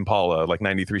Chevy Impala, like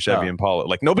 93 Chevy Impala.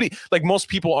 Like nobody, like most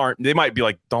people aren't. They might be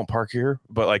like, don't park here,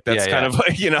 but like that's kind of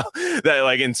like that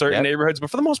like in certain neighborhoods. But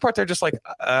for the most part, they're just like,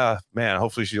 man,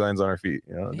 hopefully she lands on her feet.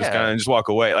 Just kind of just walk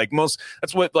away. Like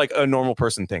that's what like a normal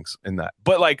person thinks in that.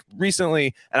 But like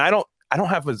recently, and I don't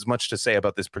have as much to say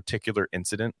about this particular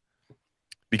incident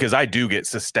because I do get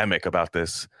systemic about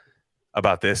this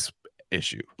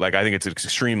issue. Like I think it's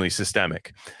extremely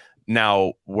systemic.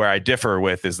 Now, where I differ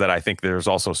with is that I think there's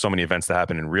also so many events that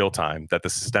happen in real time that the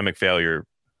systemic failure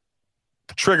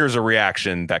triggers a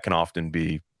reaction that can often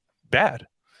be bad.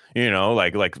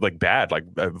 Like bad, like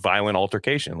a violent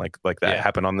altercation, like that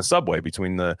happened on the subway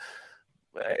between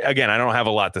again, I don't have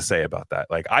a lot to say about that.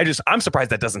 Like I'm surprised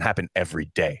that doesn't happen every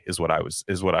day is what I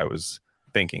was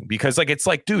thinking, because like it's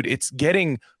like, dude, it's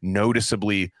getting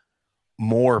noticeably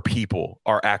more people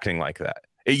are acting like that.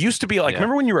 It used to be like,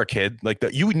 remember when you were a kid, like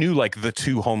that you knew like the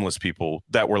two homeless people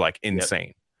that were like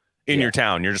insane in your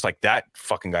town. You're just like, that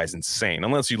fucking guy's insane.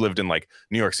 Unless you lived in like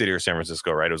New York City or San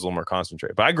Francisco, right? It was a little more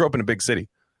concentrated. But I grew up in a big city.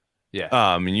 Yeah.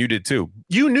 And you did too.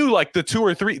 You knew like the two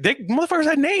or three. Motherfuckers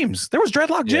had names. There was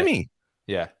Dreadlock Jimmy.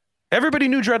 Yeah. Everybody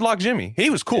knew Dreadlock Jimmy. He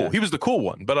was cool. He was the cool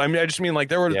one. But I mean, I just mean like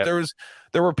there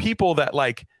were people that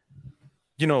like,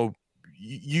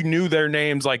 you knew their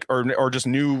names, like, or just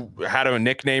knew had a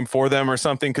nickname for them or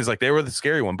something, because like they were the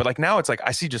scary one. But like now it's like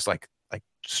I see just like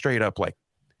straight up like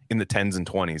in the 10s and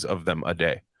 20s of them a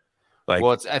day. Like,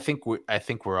 well, I think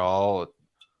we're all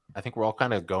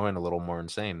kind of going a little more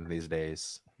insane these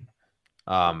days.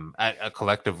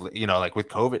 Collectively, like with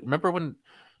COVID. Remember when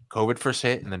COVID first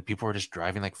hit, and then people were just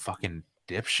driving like fucking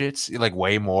dipshits, like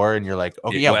way more, and you're like,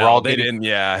 okay, we're all they didn't.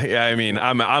 I mean,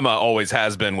 I'm a always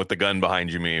has been with the gun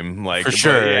behind you meme, like for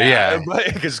sure,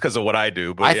 because of what I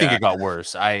do. But I think it got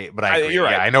worse. But you're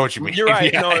right. I know what you mean. You're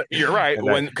right. No, you're right.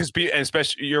 And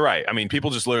especially, you're right. I mean,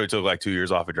 people just literally took like 2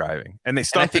 years off of driving, and they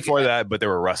stopped before that, but they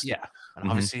were rusty. Yeah, and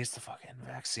obviously it's the fucking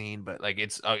vaccine, but like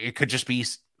it could just be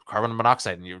carbon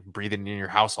monoxide and you're breathing in your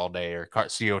house all day, or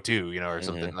CO2, or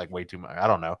something like way too much. I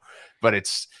don't know, but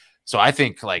it's so I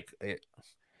think like.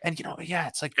 And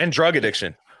it's like, and drug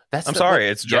addiction. It's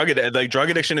drug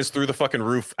addiction is through the fucking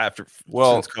roof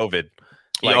since COVID.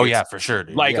 Like, for sure,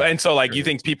 dude. Like, and so like you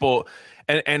think people,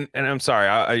 and I'm sorry,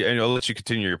 I'll let you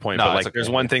continue your point, but like okay, there's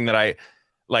one thing that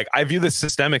I view this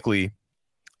systemically,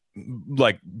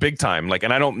 like big time, like,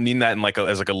 and I don't mean that in like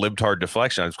as like a libtard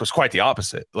deflection. It's quite the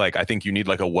opposite. Like I think you need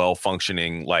like a well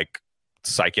functioning like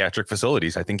psychiatric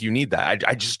facilities. I think you need that.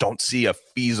 I just don't see a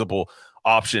feasible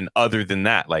option other than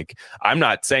that. Like, I'm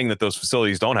not saying that those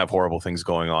facilities don't have horrible things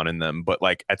going on in them, but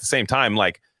like at the same time,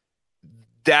 like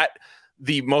that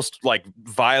the most like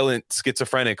violent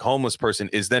schizophrenic homeless person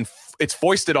is then it's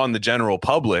foisted on the general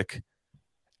public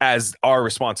as our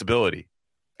responsibility.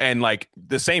 And like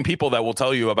the same people that will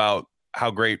tell you about how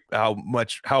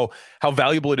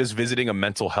valuable it is visiting a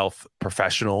mental health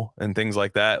professional and things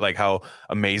like that, like how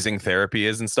amazing therapy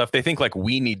is and stuff, they think like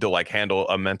we need to like handle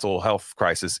a mental health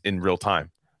crisis in real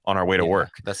time on our way to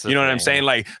work. That's what I'm saying?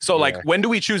 Like, so like when do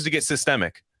we choose to get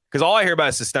systemic? Because all I hear about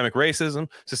is systemic racism,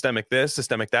 systemic this,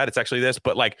 systemic that. It's actually this,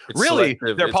 but like it's really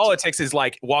their politics is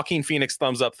like Joaquin Phoenix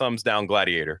thumbs up, thumbs down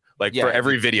Gladiator, like for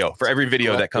every video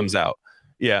that comes out.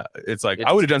 Yeah, it's like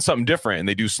I would have done something different, and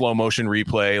they do slow motion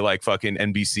replay, like fucking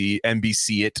NBC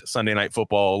it Sunday Night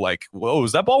Football. Like, whoa,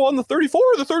 is that ball on the 34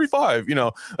 or the 35?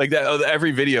 Like that.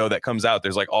 Every video that comes out,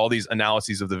 there's like all these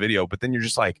analyses of the video, but then you're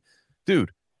just like,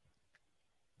 dude,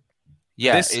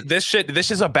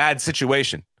 this is a bad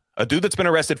situation. A dude that's been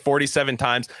arrested 47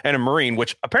 times, and a Marine,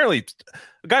 which apparently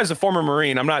the guy's a former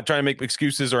Marine. I'm not trying to make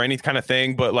excuses or any kind of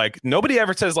thing, but like nobody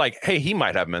ever says like, hey, he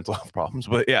might have mental health problems.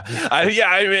 But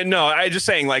I just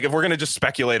saying, like, if we're gonna just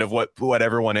speculate of what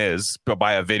everyone is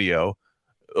by a video,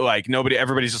 like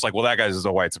everybody's just like, well, that guy's just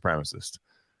a white supremacist.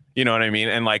 You know what I mean?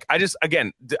 And like,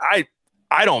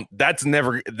 I don't, that's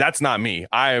not me.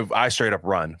 I straight up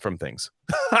run from things.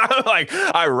 Like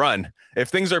I run. If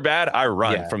things are bad, I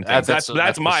run from things.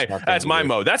 That's my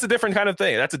mode. That's a different kind of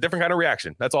thing. That's a different kind of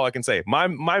reaction. That's all I can say.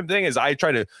 My thing is I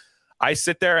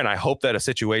sit there and I hope that a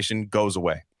situation goes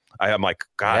away. I'm like,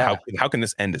 God, how can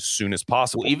this end as soon as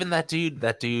possible? Well, even that dude,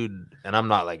 and I'm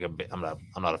not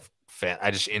a fan.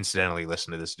 I just incidentally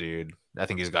listened to this dude. I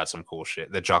think he's got some cool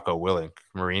shit. The Jocko Willink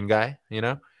Marine guy, you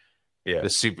know? Yeah. The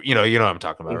super, you know what I'm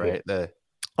talking about, right?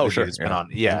 Sure. He's been on.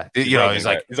 He's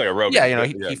like a rogue. Yeah,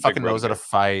 he fucking knows how to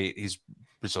fight. He's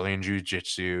Brazilian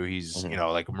Jiu-Jitsu. He's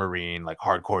like a Marine, like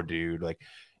hardcore dude. Like,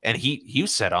 and he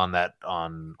said on that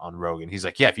on Rogan, he's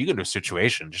like, yeah, if you get into a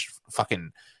situation, just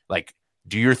fucking like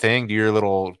do your thing, do your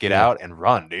little get out and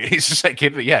run, dude. He's just like,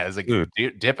 it's like,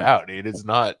 dude, dip out, dude. It's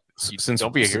not.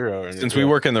 Don't be a hero. Since we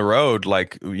work in the road,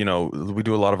 like, you know, we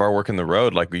do a lot of our work in the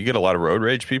road. Like, you get a lot of road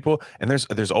rage people, and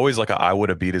there's always like I would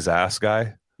have beat his ass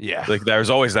guy. Yeah, like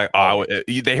there's always that.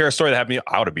 They hear a story that happened to you,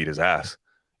 I would have beat his ass.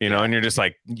 You know, and you're just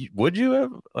like, would you have?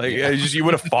 Like, you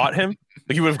would have fought him.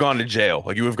 Like, you would have gone to jail.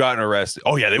 Like, you would have gotten arrested.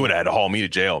 Oh yeah, they would have had to haul me to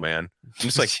jail, man. I'm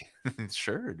just like,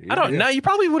 sure, dude. I don't know. You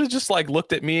probably would have just like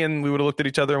looked at me, and we would have looked at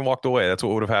each other and walked away. That's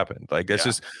what would have happened. Like, it's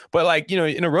just. But like, you know,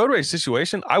 in a road rage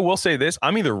situation, I will say this: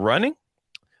 I'm either running,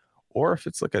 or if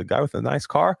it's like a guy with a nice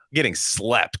car, getting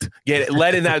slept,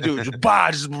 letting that dude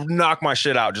just knock my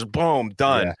shit out, just boom,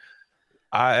 done. Yeah.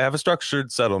 I have a structured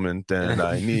settlement and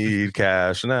I need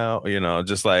cash now, you know,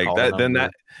 just like that. Then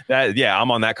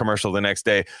I'm on that commercial the next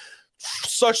day.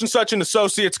 Such and such an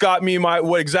associate's got me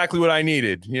exactly what I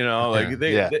needed, you know, like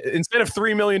they instead of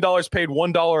 $3 million paid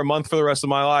 $1 a month for the rest of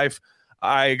my life,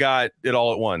 I got it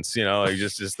all at once, you know, like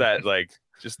just that, like,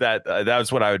 just that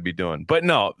that's what I would be doing. But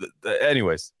no,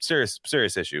 anyways, serious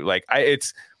issue. Like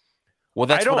that's what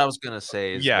I was going to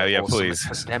say. Is please.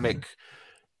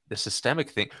 The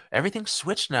systemic thing, everything's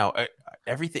switched now.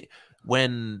 Everything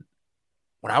when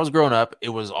I was growing up, it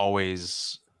was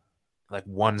always like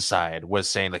one side was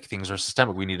saying like things are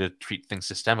systemic. We need to treat things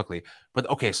systemically. But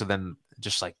okay, so then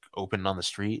just like open on the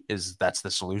street that's the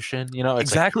solution, you know?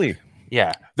 It's exactly. Like,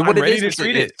 yeah. I'm ready to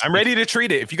treat it. I'm ready to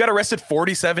treat it. If you got arrested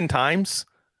 47 times,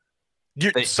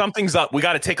 something's up. We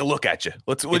got to take a look at you.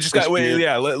 Let's put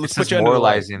you under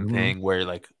moralizing thing where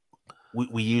like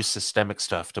we use systemic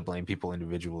stuff to blame people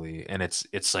individually, and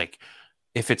it's like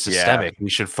if it's systemic, we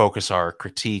should focus our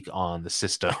critique on the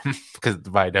system because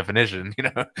by definition, you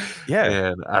know.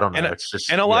 Yeah, and I don't know. It's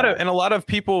just a lot of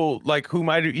people like who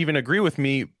might even agree with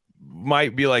me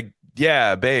might be like,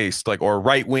 based like or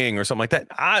right wing or something like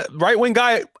that. Right wing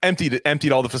guy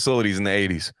emptied all the facilities in the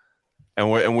 80s.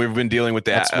 And we've been dealing with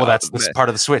that. That's part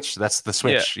of the switch. That's the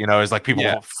switch. You know, is like people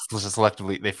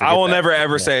selectively they forget. I will never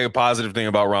ever say a positive thing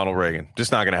about Ronald Reagan.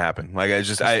 Just not going to happen. Like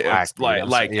it's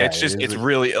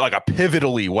really like a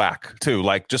pivotally whack too.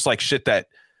 Like just like shit that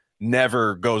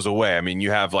never goes away. I mean, you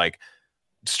have like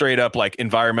straight up like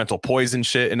environmental poison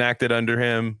shit enacted under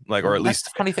him. Like, or at least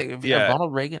the funny thing.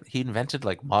 Ronald Reagan, he invented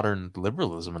like modern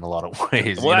liberalism in a lot of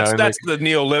ways. Well,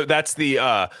 that's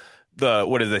the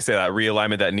what did they say, that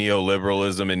realignment, that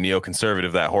neoliberalism and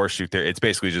neoconservative, that horseshoe there. It's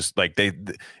basically just like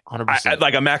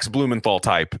like a Max Blumenthal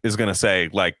type is going to say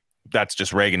like that's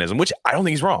just Reaganism, which I don't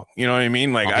think he's wrong. You know what I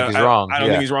mean? Like I don't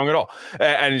think he's wrong at all.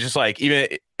 And it's just like even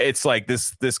it's like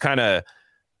this kind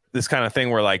of thing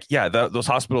where like those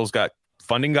hospitals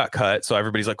funding got cut, so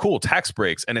everybody's like, cool, tax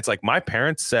breaks. And it's like my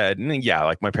parents said,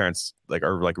 like my parents like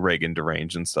are like Reagan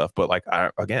deranged and stuff, but like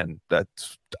I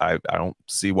don't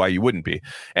see why you wouldn't be.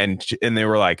 And they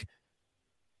were like,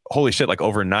 holy shit, like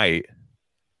overnight,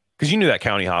 because you knew that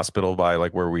county hospital by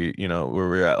like where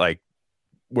we're at, like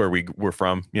where we were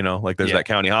from, you know, like there's that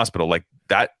county hospital, like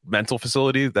that mental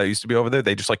facility that used to be over there,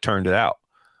 they just like turned it out,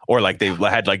 or like they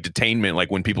had like detainment, like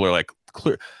when people are like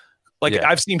clear. Like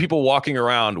I've seen people walking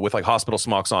around with like hospital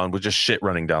smocks on with just shit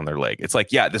running down their leg. It's like,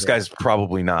 this guy's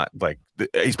probably not like,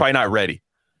 he's probably not ready.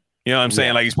 You know what I'm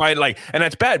saying? Like he's probably like, and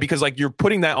that's bad because like you're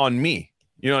putting that on me.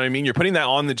 You know what I mean? You're putting that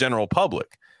on the general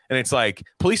public. And it's like,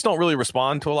 police don't really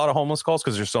respond to a lot of homeless calls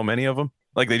because there's so many of them.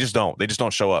 Like they just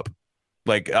don't show up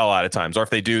like a lot of times. Or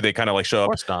if they do, they kind of like show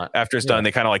up after it's done.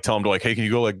 They kind of like tell them to like, hey, can you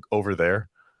go like over there?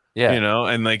 Yeah, you know,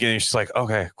 and like, and it's just like,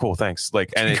 okay, cool, thanks. Like,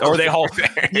 and or they haul,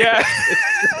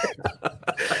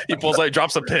 he pulls like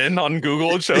drops a pin on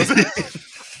Google and shows it.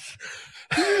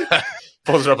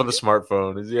 Pulls it up on the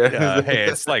smartphone. Yeah, hey,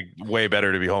 it's like way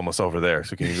better to be homeless over there.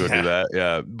 So can you go do that?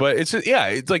 Yeah, but it's just,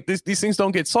 it's like these things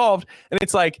don't get solved, and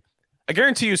it's like I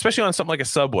guarantee you, especially on something like a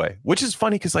subway, which is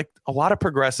funny because like a lot of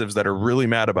progressives that are really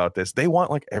mad about this, they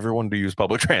want like everyone to use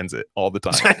public transit all the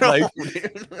time. Like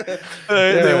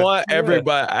they want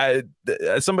everybody.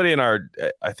 Somebody in our,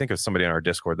 I think it was somebody in our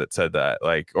Discord that said that,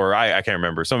 like, or I can't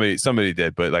remember. Somebody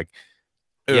did, but like.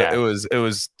 It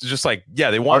was just like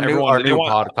they want everyone. Our new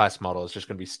podcast model is just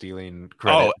going to be stealing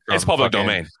credit. It's public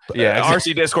domain. Yeah,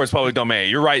 RC Discord's public domain.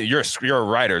 You're right. You're a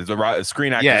writer. The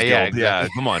Screen Actors Guild. Exactly. Yeah,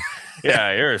 come on.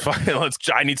 Yeah, you're fucking.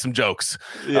 I need some jokes.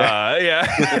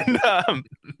 And,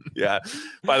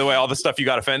 by the way, all the stuff you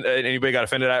got offended. Anybody got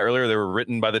offended at earlier? They were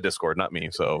written by the Discord, not me.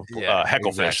 So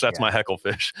hecklefish. Exactly, that's my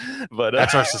hecklefish. But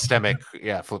that's our systemic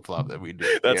flip flop that we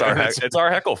do. That's it's our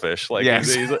hecklefish. Like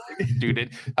dude,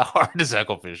 how hard does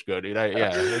hecklefish go, dude?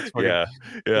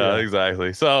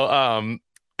 Exactly. So,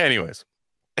 anyways.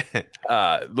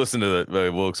 Listen to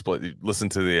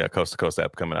the Coast to Coast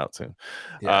app coming out soon.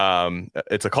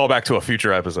 It's a callback to a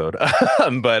future episode.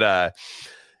 But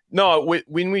no,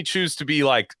 when we choose to be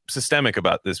like systemic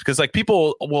about this, because like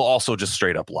people will also just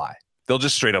straight up lie. They'll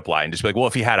just straight up lie and just be like, well,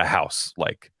 if he had a house,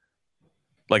 like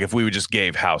if we would just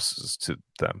gave houses to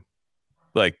them,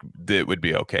 like it would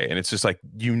be okay. And it's just like,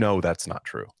 that's not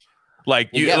true.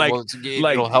 Like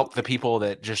it'll help the people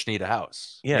that just need a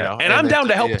house. Yeah, and I'm down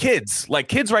to help kids, like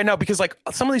kids right now, because like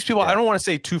some of these people, I don't want to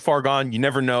say too far gone. You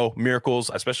never know, miracles,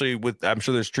 especially with. I'm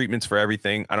sure there's treatments for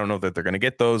everything. I don't know that they're gonna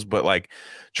get those, but like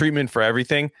treatment for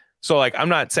everything. So like I'm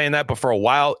not saying that, but for a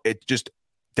while,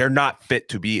 they're not fit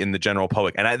to be in the general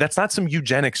public, and that's not some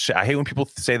eugenics shit. I hate when people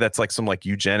say that's like some like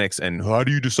eugenics and how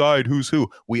do you decide who's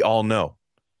who? We all know,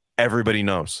 everybody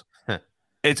knows.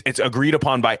 It's agreed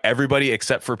upon by everybody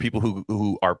except for people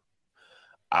who are.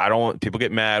 I don't want people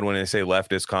get mad when they say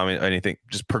leftist, comment, anything.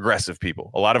 Just progressive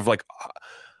people. A lot of like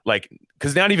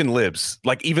because not even libs.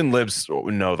 Like even libs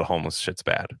know the homeless shit's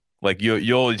bad. Like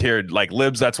you'll hear like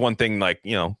libs. That's one thing. Like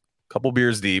a couple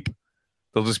beers deep,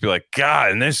 they'll just be like,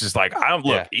 God, and this just like I don't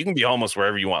look. You can be homeless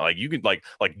wherever you want. Like you can like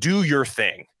do your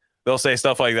thing. They'll say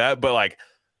stuff like that, but like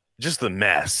just the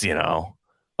mess,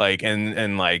 Like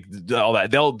and like all that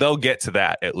they'll get to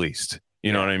that at least,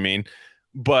 you know what I mean?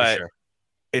 But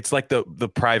it's like the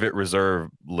private reserve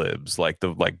libs, like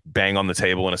the bang on the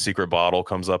table and a secret bottle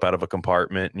comes up out of a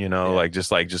compartment,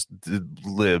 just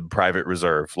lib private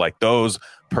reserve, like those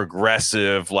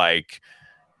progressive, like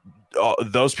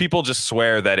those people just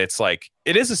swear that it's like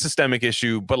it is a systemic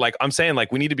issue, but like I'm saying,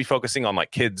 like we need to be focusing on like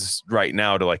kids right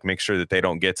now to like make sure that they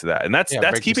don't get to that, and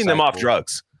that's keeping them off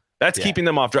drugs. That's keeping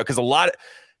them off drugs because a lot of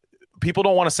people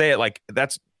don't want to say it, like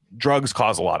that's drugs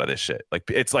cause a lot of this shit. Like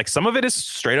it's like some of it is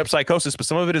straight up psychosis, but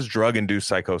some of it is drug induced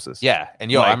psychosis. Yeah,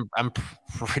 and I'm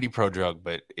pretty pro drug,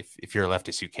 but if you're a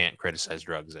leftist, you can't criticize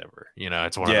drugs ever.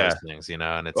 It's one of those things,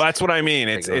 and it's that's what I mean.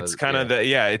 It's kind of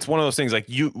it's one of those things. Like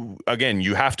you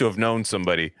have to have known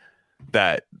somebody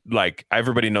that like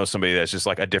everybody knows somebody that's just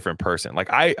like a different person. Like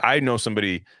I know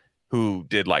somebody who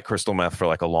did like crystal meth for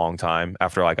like a long time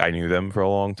after like I knew them for a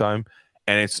long time.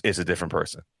 And it's a different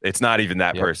person. It's not even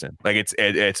that person. Like it's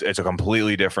a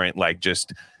completely different, like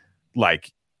just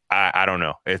like I don't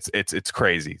know. It's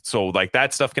crazy. So like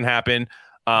that stuff can happen.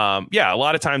 A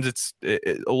lot of times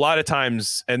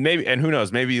and who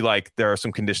knows, maybe like there are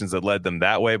some conditions that led them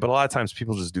that way, but a lot of times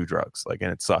people just do drugs, like,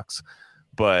 and it sucks.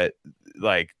 But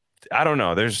like I don't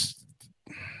know.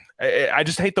 I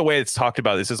just hate the way it's talked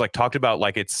about. This is like talked about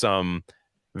like it's some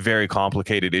very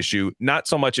complicated issue, not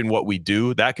so much in what we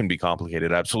do, that can be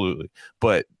complicated, absolutely,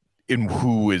 but in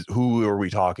who are we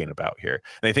talking about here.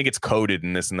 And they think it's coded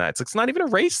and this and that. It's not even a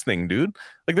race thing, dude.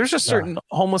 Like there's just certain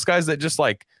homeless guys that just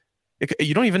like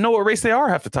you don't even know what race they are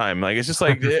half the time. Like it's just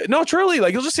like no, truly,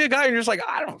 like you'll just see a guy and you're just like,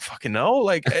 I don't fucking know.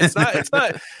 Like it's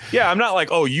not I'm not like,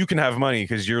 oh, you can have money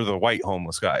because you're the white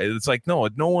homeless guy. It's like no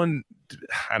one,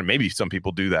 I don't know, maybe some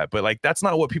people do that, but like that's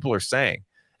not what people are saying.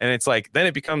 And it's like then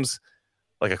it becomes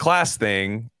like a class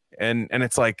thing, and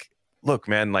it's like, look,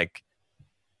 man, like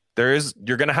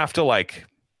you're gonna have to like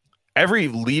every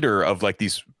leader of like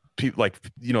these people, like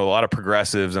a lot of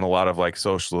progressives and a lot of like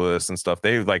socialists and stuff,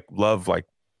 they like love like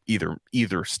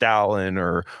either Stalin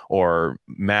or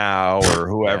Mao or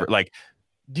whoever. Like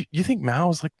do you think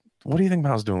Mao's like, what do you think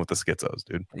Mao's doing with the schizos,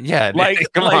 dude? Yeah, like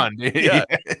come on, dude. Yeah.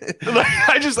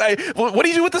 What do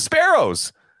you do with the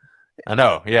sparrows? I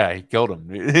know. Yeah, he killed him.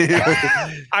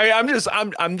 I'm just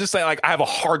saying, like, I have a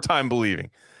hard time believing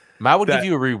Mao would give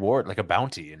you a reward, like a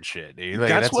bounty and shit. Dude. Like,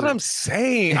 that's what I'm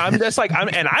saying. I'm just like,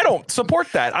 and I don't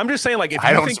support that. I'm just saying, like,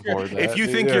 if you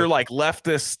think your like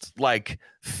leftist like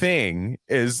thing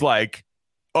is like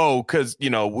oh, because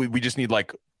we just need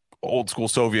like old school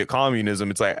Soviet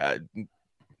communism. It's like,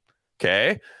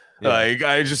 okay. Yeah. Like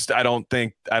I don't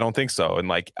think so. And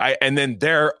like and then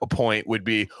their point would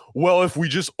be, well, if we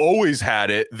just always had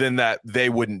it, then that they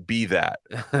wouldn't be that.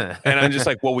 And I'm just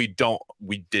like, well, we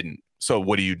didn't. So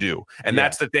what do you do? And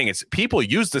that's the thing. It's people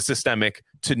use the systemic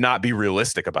to not be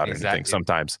realistic about anything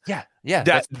sometimes. Yeah.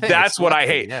 That's what I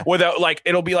hate. Yeah. Without like,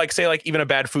 it'll be like, say like even a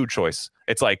bad food choice.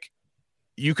 It's like,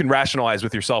 you can rationalize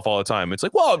with yourself all the time. It's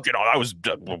like, well,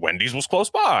 Wendy's was close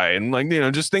by, and like,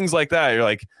 just things like that. You're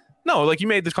like, no, like you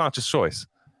made the conscious choice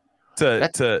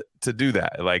to do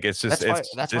that. Like it's just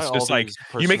like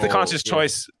you make the conscious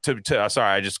choice to sorry,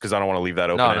 I just because I don't want to leave that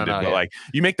open ended, but like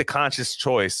you make the conscious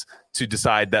choice to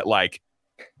decide that like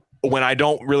when I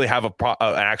don't really have an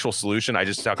actual solution, I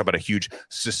just talk about a huge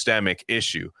systemic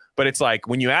issue. But it's like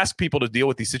when you ask people to deal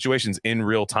with these situations in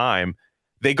real time,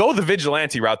 they go the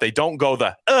vigilante route. They don't go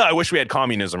the I wish we had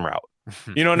communism route.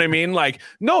 You know what I mean? Like,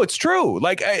 no, it's true.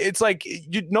 Like, it's like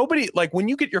nobody, like when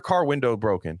you get your car window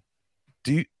broken,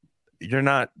 you're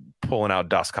not pulling out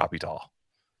Das Kapital.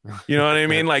 You know what I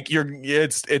mean? Like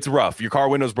it's rough. Your car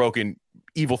window's broken.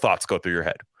 Evil thoughts go through your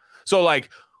head. So like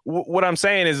what I'm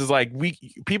saying is like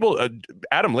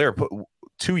Adam Lear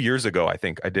 2 years ago, I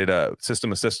think I did a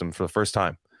System of Systems for the first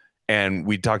time. And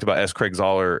we talked about S. Craig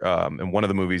Zoller, and one of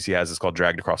the movies he has is called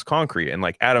Dragged Across Concrete. And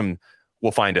like Adam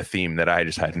will find a theme that I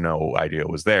just had no idea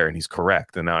was there, and he's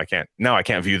correct. And now I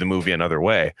can't view the movie another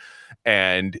way.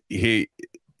 And he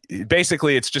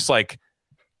basically, it's just like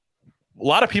a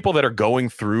lot of people that are going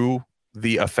through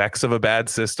the effects of a bad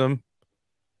system.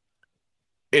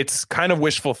 It's kind of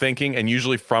wishful thinking, and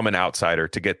usually from an outsider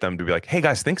to get them to be like, hey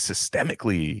guys, think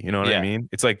systemically. You know what I mean?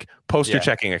 It's like post your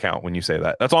checking account when you say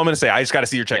that. That's all I'm going to say. I just got to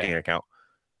see your checking account.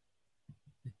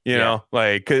 You know,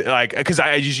 like, because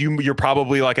you're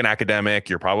probably like an academic.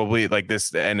 You're probably like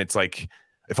this. And it's like,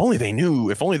 if only they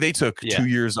took 2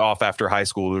 years off after high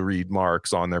school to read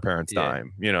Marx on their parents'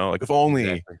 dime, like if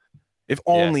only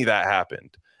that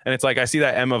happened. And it's like, I see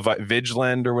that Emma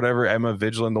Vigeland,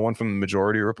 the one from the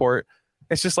Majority Report.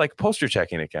 It's just like post your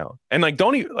checking account and like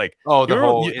don't even like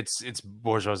it's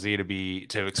bourgeoisie to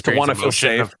experience to want to feel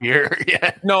safe here.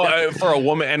 For a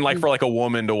woman and like for like a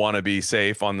woman to want to be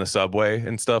safe on the subway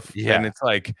and stuff. And it's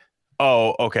like,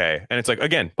 oh, okay. And it's like,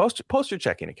 again, post your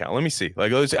checking account. Let me see.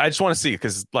 Like I just want to see,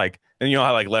 because like, and you know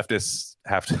how like leftists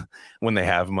have to, when they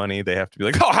have money, they have to be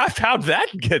like, oh, how'd that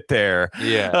get there?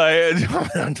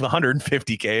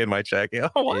 150K in my check.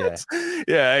 What?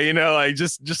 Like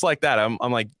just like that. I'm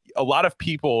like, a lot of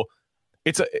people,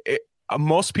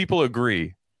 most people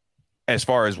agree as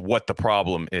far as what the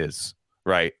problem is,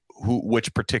 right?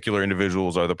 Which particular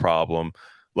individuals are the problem,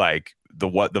 like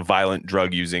the violent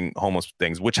drug using homeless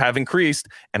things, which have increased.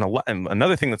 And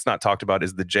another thing that's not talked about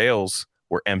is the jails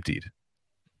were emptied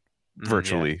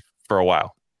virtually for a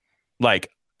while. Like,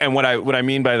 and what I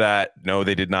mean by that, no,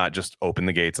 they did not just open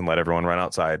the gates and let everyone run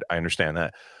outside. I understand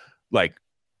that. Like,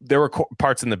 there were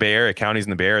parts in the Bay Area, counties in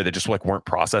the Bay Area that just like weren't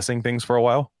processing things for a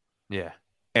while. Yeah.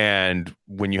 And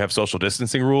when you have social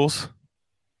distancing rules,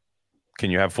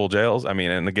 can you have full jails? I mean,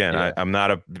 and again, I'm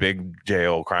not a big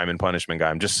jail crime and punishment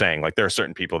guy. I'm just saying, like, there are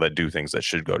certain people that do things that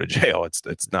should go to jail.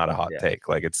 It's not a hot take.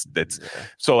 Like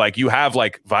so like you have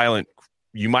like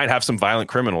you might have some violent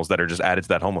criminals that are just added to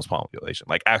that homeless population,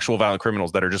 like actual violent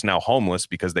criminals that are just now homeless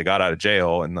because they got out of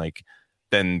jail and like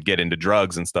then get into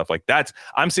drugs and stuff like that.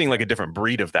 I'm seeing like a different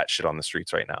breed of that shit on the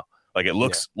streets right now. Like it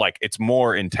looks like it's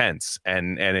more intense,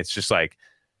 and it's just like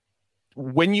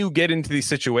when you get into these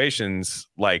situations,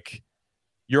 like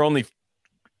your only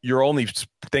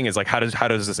thing is like, how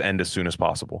does this end as soon as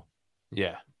possible?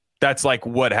 Yeah. That's like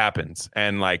what happens.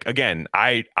 And like, again,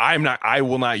 I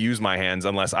will not use my hands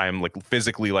unless I'm like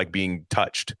physically like being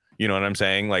touched. You know what I'm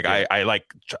saying? Like I like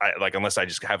unless I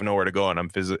just have nowhere to go and I'm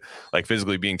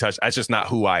physically being touched. That's just not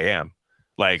who I am.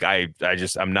 Like I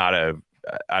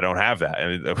don't have that,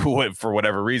 and for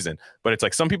whatever reason. But it's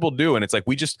like some people do, and it's like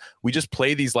we just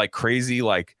play these like crazy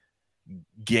like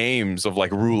games of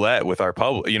like roulette with our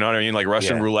public. You know what I mean? Like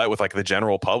Russian roulette with like the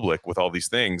general public with all these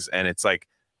things, and it's like,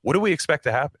 what do we expect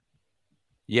to happen?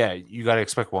 Yeah, you got to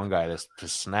expect one guy to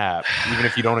snap, even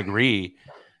if you don't agree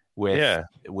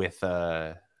with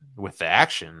the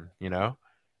action,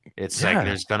 it's like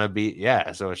there's gonna be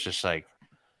so it's just like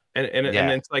and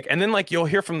it's like, and then like you'll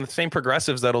hear from the same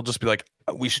progressives that'll just be like,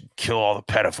 we should kill all the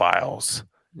pedophiles,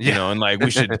 and like we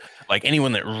should like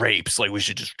anyone that rapes, like we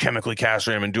should just chemically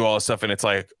castrate them and do all this stuff. And it's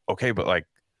like, okay, but like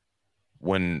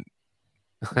when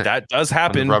that does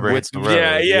happen. rubber hits the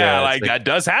road. Like that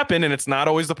does happen, and it's not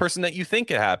always the person that you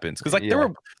think it happens. Because like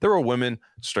there were women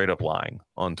straight up lying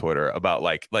on Twitter about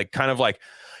like kind of like,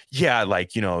 yeah,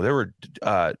 like, you know, there were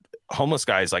homeless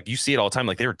guys, like you see it all the time,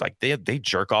 like they were like they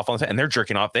jerk off on the time, and they're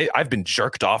jerking off. I've been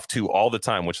jerked off to all the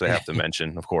time, which they have to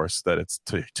mention, of course, that it's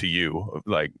to you.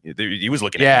 Like he was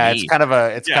looking at me. It's kind of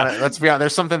let's be honest,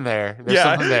 there's something there.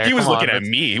 Something there. He was looking at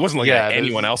me. He wasn't looking at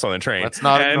anyone else on the train. Let's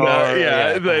not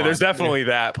ignore. There's definitely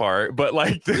that part, but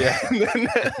like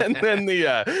and then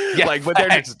like, but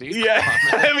they're just,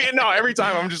 I mean, no, every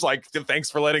time I'm just like,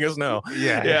 thanks for letting us know.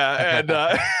 And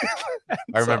I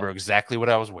remember exactly what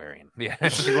I was wearing.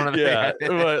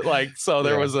 But like, so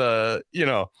there was a, you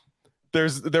know,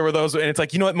 there were those, and it's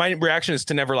like, you know what, my reaction is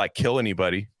to never like kill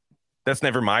anybody. That's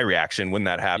never my reaction when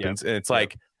that happens. And it's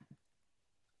like,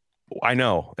 I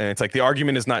know, and it's like the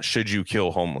argument is not should you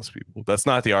kill homeless people. That's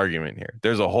not the argument here.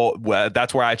 There's a whole,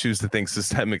 that's where I choose to think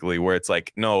systemically, where it's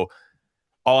like, no,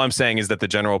 all I'm saying is that the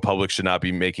general public should not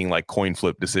be making like coin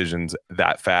flip decisions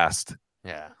that fast.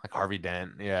 Yeah, like Harvey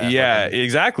Dent. Yeah,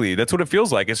 exactly. That's what it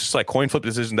feels like. It's just like coin flip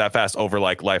decision that fast over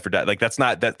like life or death. Like that's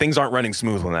not, that things aren't running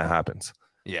smooth when that happens.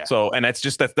 Yeah. So, and that's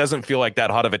just, that doesn't feel like that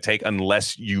hot of a take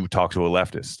unless you talk to a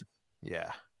leftist.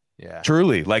 Yeah.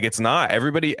 Truly, like it's not.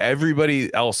 Everybody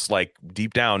else, like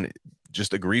deep down,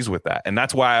 just agrees with that, and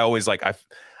that's why I always like. I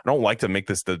don't like to make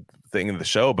this the thing of the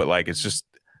show, but like it's just.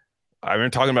 I've been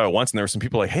talking about it once, and there were some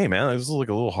people like, "Hey, man, this is like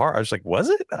a little hard." I was like, "Was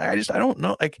it?" I don't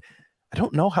know. Like, I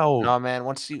don't know how. No, man.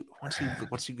 Once you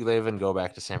live and go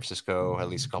back to San Francisco at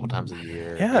least a couple times a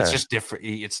year, yeah, it's just different.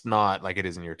 It's not like it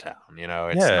is in your town, you know.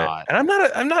 It's not. And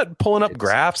I'm not pulling up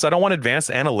graphs. I don't want advanced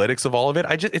analytics of all of it.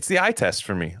 It's the eye test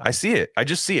for me. I see it. I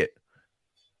just see it.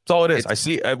 That's all it is. I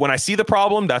see when I see the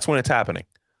problem, that's when it's happening,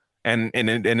 and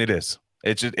it is.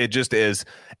 It just is.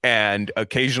 And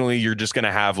occasionally, you're just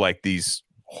gonna have like these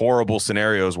horrible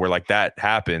scenarios where like that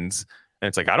happens. And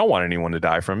it's like, I don't want anyone to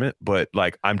die from it, but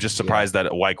like, I'm just surprised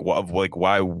that like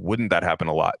why wouldn't that happen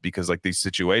a lot? Because like these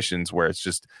situations where it's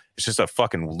just a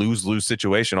fucking lose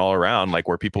situation all around, like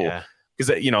where people,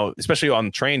 because you know, especially on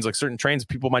trains, like certain trains,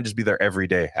 people might just be there every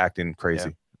day acting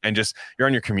crazy, and just you're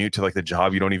on your commute to like the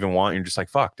job you don't even want. And you're just like,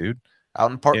 fuck, dude.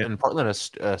 Out in Portland,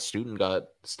 a student got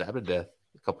stabbed to death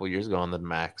a couple of years ago on the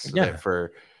Max.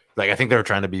 For like, I think they were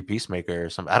trying to be peacemaker or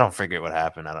something. I don't forget what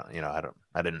happened.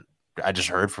 I just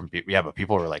heard from people. Yeah, but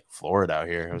people were like floored out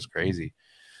here. It was crazy.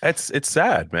 It's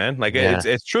sad, man. Like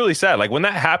it's truly sad. Like when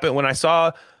that happened, when I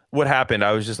saw what happened,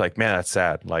 I was just like, man, that's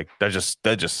sad. Like that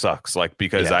just sucks. Like,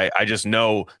 because I just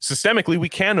know systemically we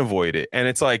can avoid it. And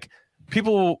it's like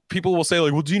people will say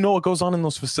like, well, do you know what goes on in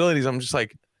those facilities? I'm just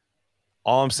like,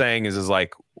 all I'm saying is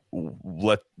like,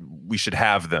 we should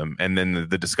have them. And then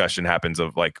the discussion happens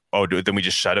of like, oh, then we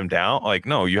just shut them down. Like,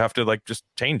 no, you have to like just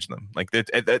change them. Like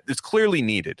it's clearly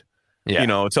needed. You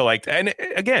know, so like, and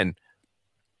again,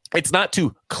 it's not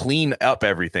to clean up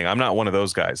everything. I'm not one of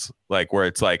those guys like where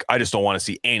it's like, I just don't want to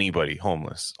see anybody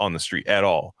homeless on the street at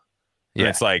all. And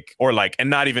it's like, or like, and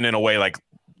not even in a way like,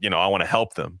 you know, I want to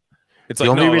help them. It's the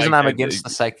like, only reason I'm against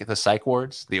the psych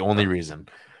wards. The only reason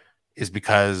is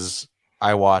because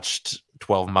I watched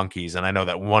 12 Monkeys, and I know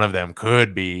that one of them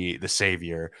could be the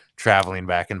savior traveling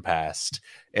back in past,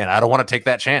 and I don't want to take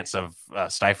that chance of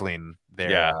stifling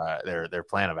their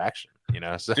plan of action. You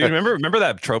know, so dude, remember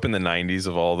that trope in the 90s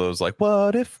of all those like,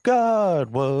 what if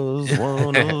God was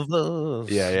one of us?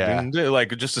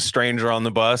 Like just a stranger on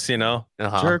the bus, you know,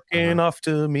 jerking off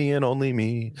to me and only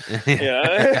me. But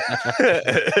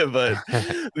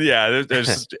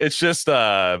it's just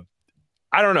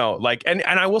I don't know, like, and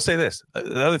I will say this,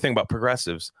 the other thing about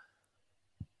progressives,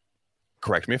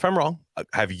 correct me if I'm wrong,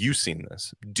 have you seen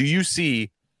this? Do you see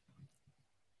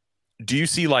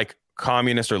like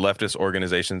communist or leftist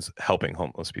organizations helping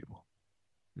homeless people?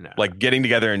 No. Like getting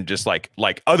together and just like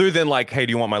other than like, hey,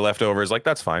 do you want my leftovers? Like,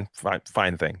 that's fine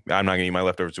thing. I'm not gonna eat my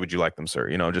leftovers. Would you like them, sir?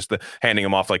 You know, just the handing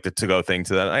them off like the to-go thing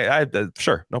to them. I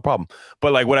sure, no problem.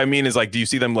 But like, what I mean is like, do you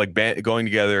see them like going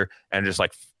together and just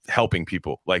like helping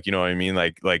people? Like, you know what I mean?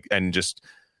 Like, and just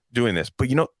doing this. But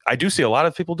you know, I do see a lot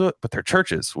of people do it, but they're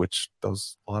churches, which a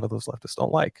lot of those leftists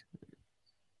don't like.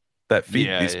 That feed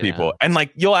these people. And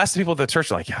like, you'll ask the people at the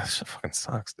church, like, yeah, this shit fucking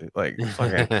sucks, dude. Like,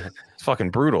 it's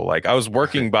fucking brutal. Like, I was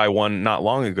working by one not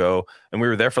long ago, and we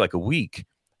were there for like a week.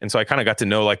 And so I kind of got to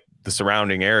know like the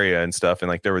surrounding area and stuff. And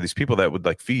like, there were these people that would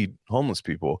like feed homeless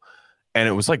people. And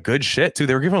it was like good shit too.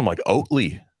 They were giving them like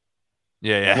Oatly.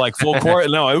 Like full court.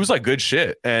 No, it was like good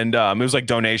shit. And it was like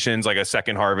donations, like a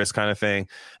second harvest kind of thing.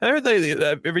 And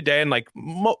every day. And like,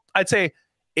 I'd say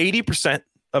 80%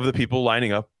 of the people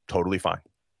lining up, totally fine.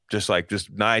 just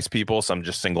nice people, some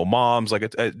just single moms,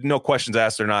 like no questions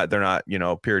asked. They're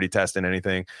not, purity testing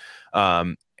anything.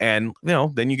 And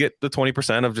then you get the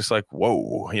 20% of just like,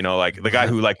 whoa, like the guy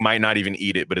who like might not even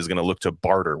eat it, but is going to look to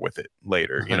barter with it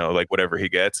later, like whatever he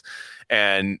gets.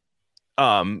 And,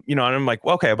 and I'm like,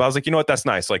 well, okay, but I was like, you know what, that's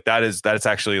nice. Like that's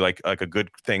actually like a good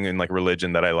thing in like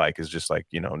religion that I like, is just like,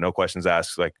 no questions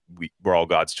asked. Like we're all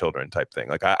God's children type thing.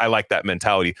 Like I like that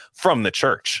mentality from the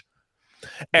church.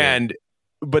 And,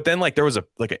 but then like there was an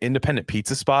independent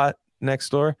pizza spot next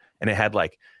door, and it had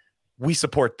like, we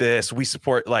support this, we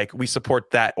support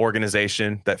that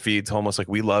organization that feeds homeless. Like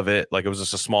we love it. Like it was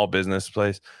just a small business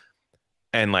place.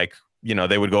 And like,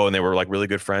 they would go and they were like really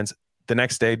good friends. The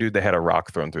next day, dude, they had a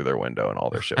rock thrown through their window and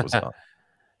all their shit was gone.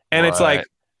 And it's like,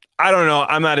 I don't know.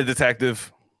 I'm not a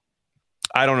detective.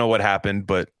 I don't know what happened,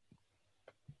 but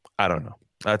I don't know.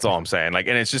 That's all I'm saying. Like,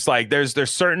 and it's just like, there's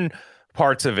certain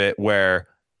parts of it where,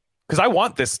 because I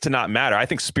want this to not matter. I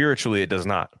think spiritually it does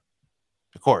not.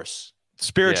 Of course.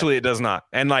 Spiritually, it does not.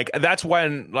 And like, that's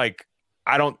when like,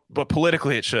 I don't, but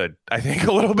politically it should, I think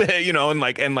a little bit,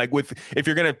 and like with, if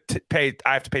you're going to pay,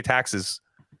 I have to pay taxes.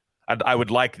 I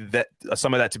would like that,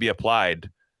 some of that to be applied.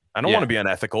 I don't want to be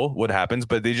unethical, what happens,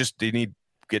 but they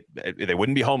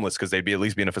wouldn't be homeless because they'd at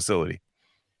least be in a facility.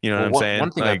 You know what I'm saying?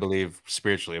 One thing I believe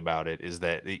spiritually about it is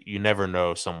that you never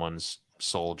know someone's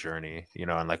soul journey,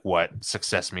 and like what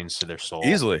success means to their soul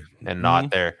easily, and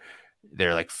not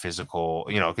their like physical,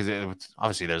 because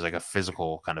obviously there's like a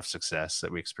physical kind of success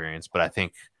that we experience, but I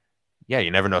think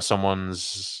you never know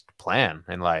someone's plan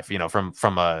in life,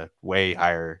 from a way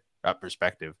higher up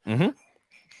perspective.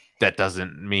 That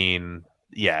doesn't mean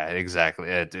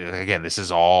exactly. Again, this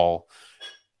is all,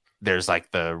 there's like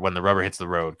when the rubber hits the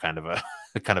road kind of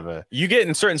a you get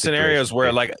in certain scenarios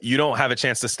where like you don't have a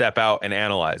chance to step out and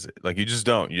analyze it. Like you just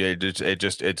don't. It's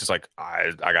just like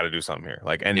I got to do something here.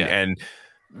 Like and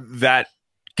that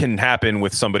can happen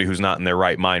with somebody who's not in their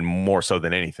right mind more so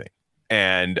than anything.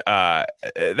 And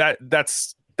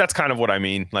that's kind of what I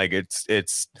mean. Like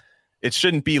it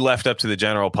shouldn't be left up to the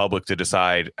general public to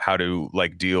decide how to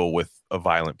like deal with a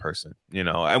violent person,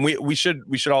 and we should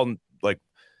all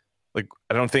like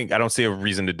I don't see a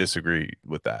reason to disagree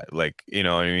with that. Like, you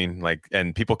know what I mean? Like,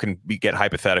 and people can get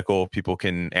hypothetical, people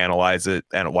can analyze it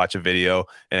and watch a video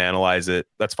and analyze it.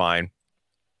 That's fine.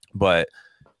 But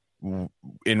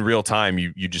in real time,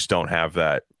 you just don't have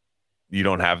that. You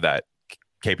don't have that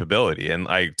capability, and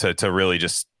like to really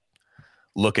just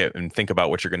look at and think about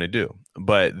what you're going to do.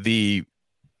 But I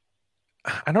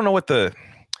don't know what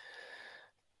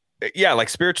like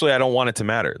spiritually, I don't want it to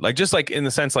matter. Like, just like in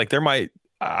the sense, like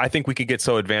I think we could get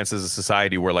so advanced as a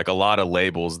society where like a lot of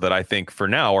labels that I think for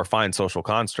now are fine social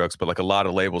constructs, but like a lot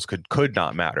of labels could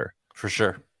not matter. For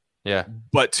sure. Yeah.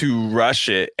 But to rush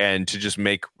it and to just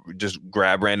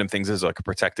grab random things as like a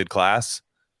protected class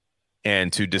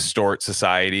and to distort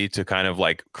society to kind of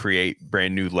like create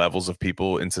brand new levels of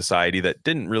people in society that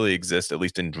didn't really exist, at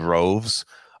least in droves,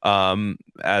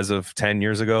 as of 10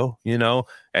 years ago,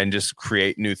 and just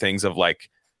create new things of like,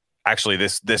 actually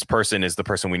this person is the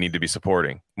person we need to be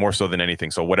supporting more so than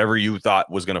anything. So whatever you thought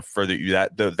was going to further you,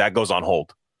 that goes on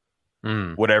hold.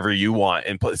 Whatever you want.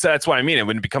 And so that's what I mean. And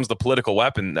when it becomes the political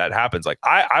weapon that happens, like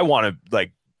I want to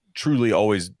like truly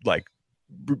always like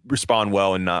respond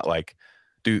well and not like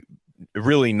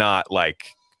not like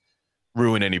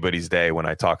ruin anybody's day when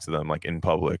I talk to them like in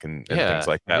public and things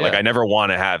like that. Like I never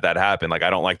want to have that happen. Like I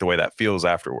don't like the way that feels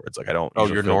afterwards. Like I don't. Oh,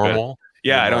 you're normal. Good.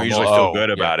 Yeah, I don't usually feel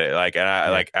good about it. Like, and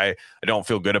I don't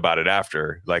feel good about it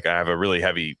after. Like, I have a really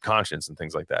heavy conscience and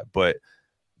things like that. But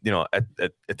at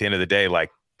the end of the day,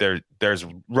 like there's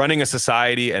running a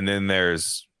society, and then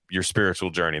there's your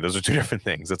spiritual journey. Those are two different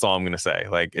things. That's all I'm gonna say.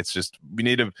 Like, it's just we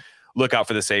need to look out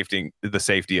for the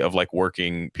safety of like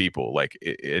working people, like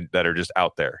that are just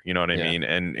out there. You know what I mean?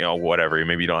 And whatever.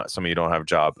 Maybe some of you don't have a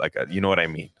job. Like, you know what I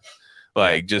mean?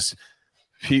 Like, just.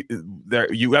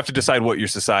 There, you have to decide what your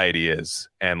society is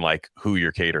and like who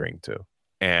you're catering to,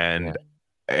 and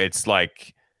it's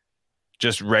like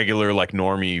just regular like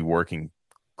normie working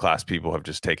class people have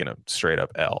just taken a straight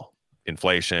up L.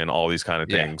 Inflation, all these kind of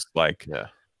things. Like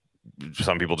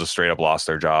some people just straight up lost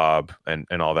their job and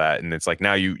all that, and it's like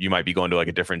now you might be going to like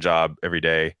a different job every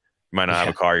day. You might not have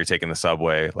a car. You're taking the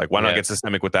subway. Like, why not get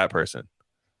systemic with that person?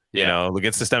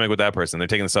 Get systemic with that person. They're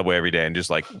taking the subway every day, and just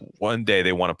like one day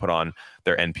they want to put on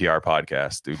their NPR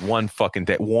podcast, dude. One fucking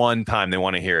day, one time they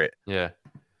want to hear it. Yeah.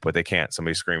 But they can't.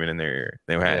 Somebody's screaming in their ear.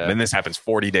 And this happens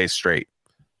 40 days straight.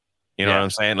 You know what I'm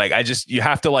saying? Like, you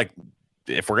have to like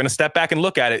if we're gonna step back and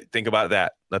look at it, think about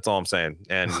that. That's all I'm saying.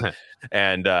 And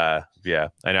yeah,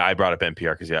 I know I brought up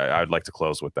NPR because I'd like to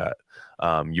close with that.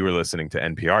 You were listening to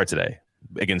NPR today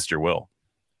against your will.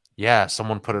 Yeah,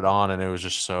 someone put it on, and it was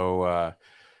just so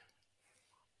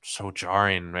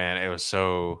jarring, man. It was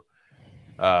so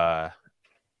I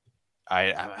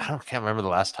can't remember the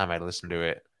last time I listened to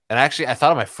it. And actually, I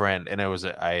thought of my friend, and it was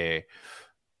I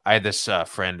had this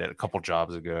friend at a couple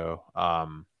jobs ago.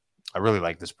 I really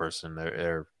like this person.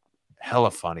 They're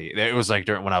hella funny. It was like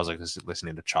when I was like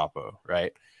listening to Chapo,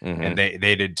 right? Mm-hmm. And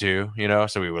they did too, you know.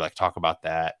 So we would like talk about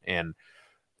that, and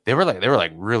they were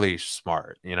like really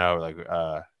smart, you know, like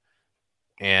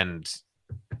and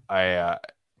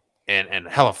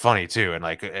hella funny too, and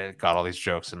like it got all these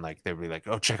jokes, and like they'd be like,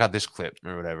 oh, check out this clip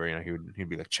or whatever, you know. He'd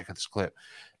be like, check out this clip,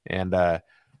 and but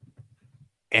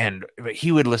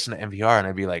he would listen to NPR, and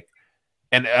I'd be like.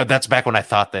 And that's back when I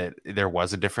thought that there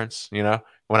was a difference, you know,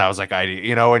 when I was like,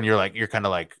 you know, and you're kind of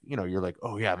like, you know, you're like,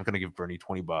 oh yeah, I'm going to give Bernie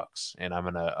 $20 and I'm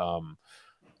going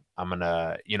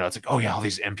to, you know, it's like, oh yeah, all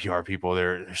these NPR people,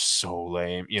 they're so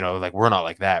lame, you know, like we're not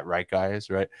like that. Right, guys.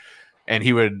 Right. And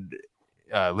he would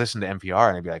listen to NPR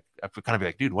and I'd be like, I'd kind of be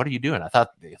like, dude, what are you doing? I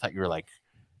thought you were like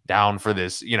down for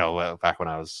this, you know, back when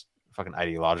I was fucking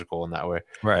ideological in that way.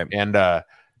 Right.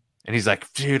 And he's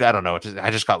like, dude, I don't know.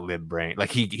 I just got lib brain. Like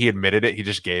he admitted it. He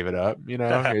just gave it up, you know?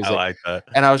 I like that.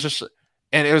 And I was just,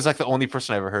 and it was like the only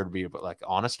person I ever heard be like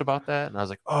honest about that. And I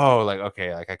was like, oh, like,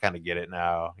 okay. Like I kind of get it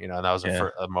now, you know? And that was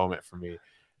a moment for me,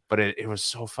 but it was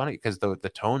so funny because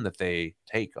the tone that they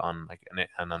take on like an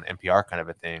NPR kind of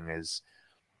a thing is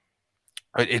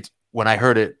when I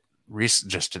heard it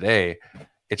just today,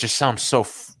 it just sounds so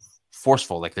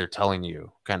forceful, like they're telling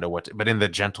you kind of what, but in the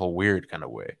gentle, weird kind of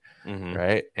way,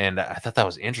 right? And I thought that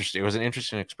was interesting. It was an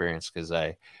interesting experience because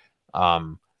I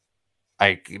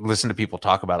listened to people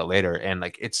talk about it later, and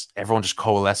like everyone just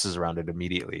coalesces around it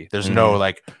immediately. There's no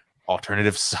like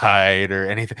alternative side or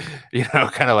anything, you know,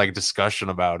 kind of like discussion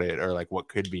about it or like what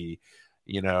could be,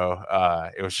 you know.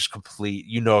 It was just complete.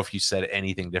 You know, if you said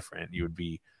anything different, you would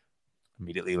be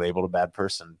immediately labeled a bad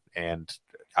person and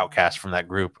outcast from that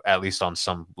group, at least on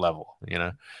some level, you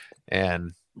know.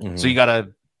 And so you got to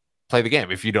play the game.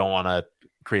 If you don't want to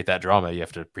create that drama, you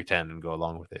have to pretend and go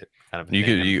along with it, kind of.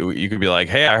 You could be like,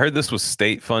 hey, I heard this was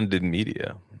state funded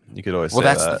media. You could always say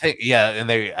that's that. The thing. Yeah,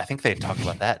 and I think they talked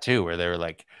about that too, where they're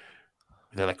like,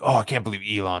 oh, I can't believe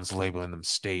Elon's labeling them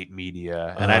state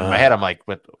media. And in my head, I'm like,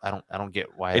 but I don't get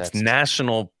why it's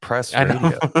national press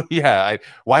radio. Yeah,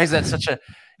 why is that such a?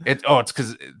 It's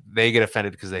because they get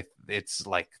offended because it's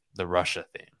like the Russia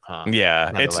thing, huh?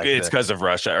 Yeah, it's because of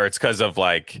Russia, or it's because of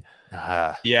like,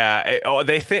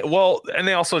 they think and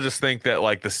they also just think that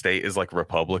like the state is like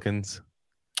Republicans.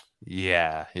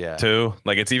 Yeah, too.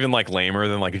 Like it's even like lamer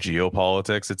than like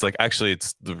geopolitics. It's like actually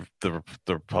it's the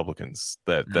Republicans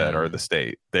that are the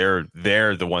state. They're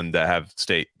the one that have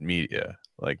state media,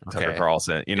 like Tucker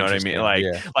Carlson. You know what I mean? Like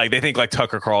like they think like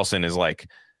Tucker Carlson is like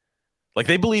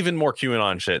they believe in more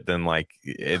QAnon shit than like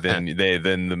than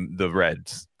the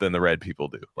Reds than the red people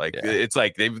do. Like it's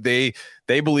like they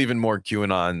believe in more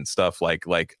QAnon stuff. Like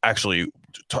actually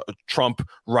Trump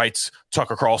writes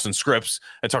Tucker Carlson scripts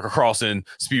and Tucker Carlson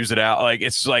spews it out. Like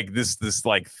it's like this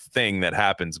like thing that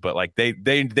happens. But like they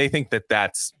think that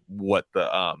that's what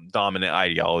the dominant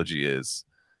ideology is.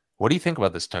 What do you think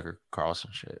about this Tucker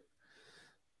Carlson shit?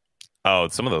 Oh,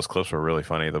 some of those clips were really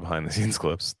funny. The behind the scenes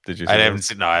clips. Did you see I haven't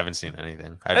seen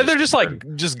anything. They're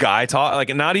just guy talk,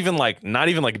 like not even like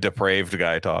depraved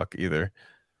guy talk either.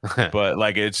 But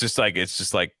like it's just like,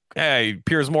 hey,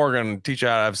 Piers Morgan teach you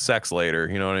how to have sex later.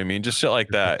 You know what I mean? Just shit like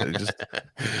that. Just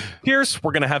Piers,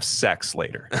 we're gonna have sex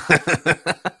later.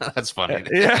 That's funny.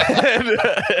 Yeah.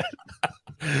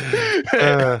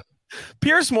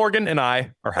 Piers Morgan and I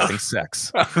are having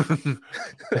sex. You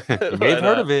may have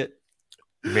heard of it.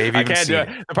 Maybe I can't do it.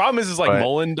 The problem is like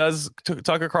Mullen does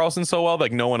Tucker Carlson so well,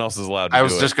 like no one else is allowed to. I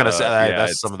was just gonna say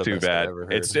that's it's some of the too best bad. I've ever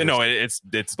heard.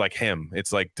 It's like him.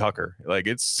 It's like Tucker. Like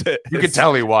you can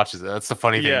tell he watches it. That's the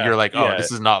funny thing. You're like, oh,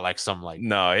 this is not like some like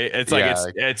no. It's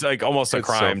like almost a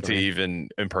crime to even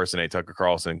impersonate Tucker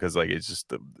Carlson because like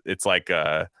it's like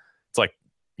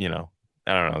you know,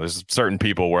 I don't know. There's certain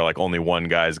people where like only one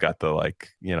guy's got the like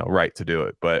you know right to do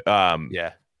it, but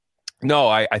no,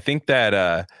 I think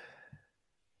that.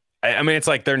 I mean, it's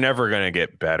like they're never going to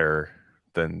get better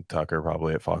than Tucker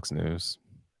probably at Fox News,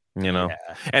 you know,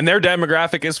 and their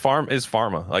demographic is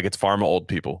pharma. Like it's pharma old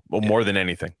people. Well, more than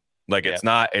anything, Like it's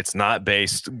not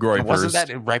based Groypers. Wasn't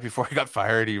that right before he got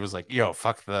fired? He was like, "Yo,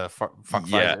 fuck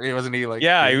Pfizer." Wasn't he like?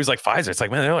 Yeah, he was like Pfizer. It's like,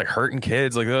 man, they're like hurting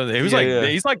kids. Like it was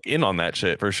he's like in on that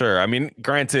shit for sure. I mean,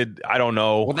 granted, I don't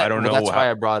know. I don't know. That's why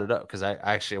I brought it up, because I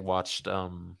actually watched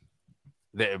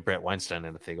the Brett Weinstein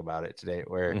and a thing about it today.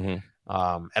 Where and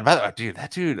by the way, dude,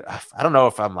 that dude, I don't know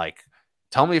if I'm like.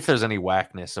 Tell me if there's any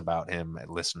whackness about him,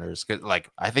 listeners. Cause like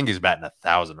I think he's batting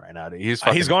 1,000 right now. He's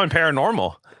going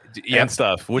paranormal and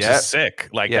stuff, which is sick.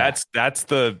 Like that's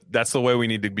the way we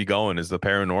need to be going, is the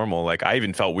paranormal. Like I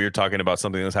even felt weird talking about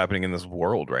something that's happening in this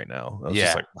world right now. I was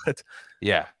just like, what?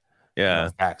 Yeah.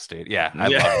 Facts, dude. Yeah, I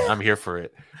love it. I'm here for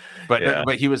it.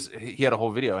 But he had a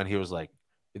whole video, and he was like,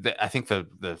 I think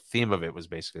the theme of it was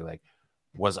basically like,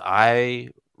 was I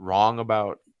wrong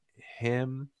about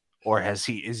him? Or is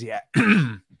he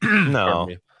no?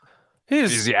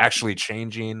 Is he actually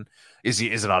changing? Is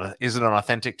it an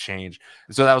authentic change?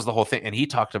 So that was the whole thing. And he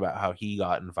talked about how he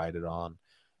got invited on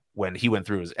when he went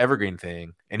through his Evergreen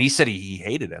thing, and he said he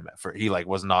hated him at first. He like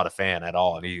was not a fan at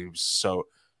all, and he was so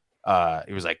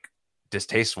he was like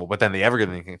distasteful. But then the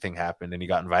Evergreen thing happened, and he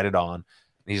got invited on. And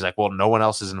he's like, well, no one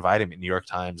else is inviting me. New York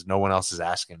Times, no one else is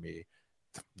asking me.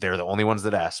 They're the only ones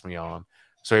that asked me on.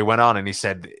 So he went on, and he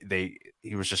said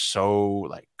he was just so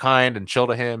like kind and chill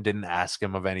to him, didn't ask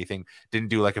him of anything, didn't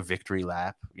do like a victory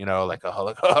lap, like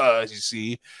as you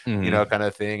see, kind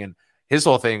of thing. And his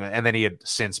whole thing, and then he had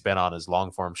since been on his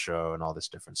long form show and all this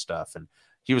different stuff. And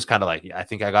he was kind of like, I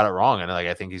think I got it wrong. And like,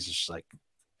 I think he's just like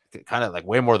kind of like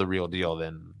way more the real deal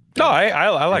than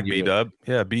I like B-Dub.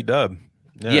 Yeah, B-Dub.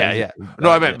 Yeah. No,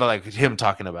 I meant, but like him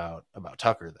talking about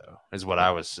Tucker though is what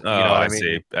I was. I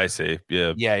mean? I see.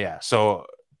 Yeah. Yeah.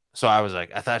 So I was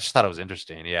like, I just thought it was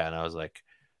interesting. Yeah, and I was like,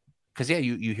 because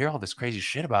you hear all this crazy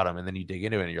shit about him, and then you dig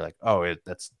into it, and you're like, oh,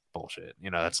 that's bullshit.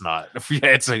 That's not.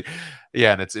 It's like,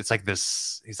 and it's like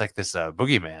this. He's like this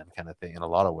boogeyman kind of thing in a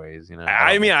lot of ways.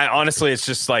 I mean, honestly, it's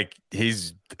just like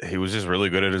he was just really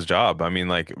good at his job. I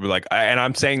mean, and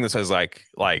I'm saying this as like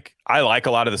I like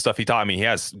a lot of the stuff he taught. I mean, he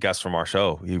has guests from our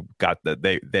show. He got that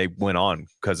they went on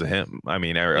because of him. I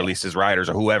mean, or at least his riders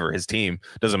or whoever, his team,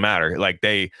 doesn't matter. Like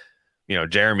they.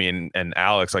 Jeremy and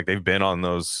Alex, like they've been on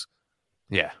those.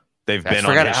 Yeah. They've been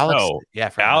on his show. Yeah.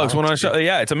 Alex went on a show.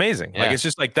 Yeah. It's amazing. Yeah. Like, it's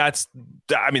just like, that's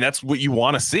what you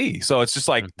want to see. So it's just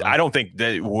like, I don't think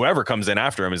that whoever comes in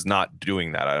after him is not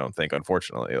doing that. I don't think,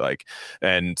 unfortunately,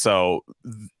 and so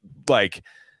like,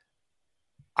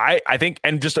 I think,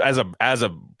 and just as a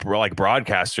like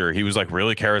broadcaster, he was like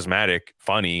really charismatic,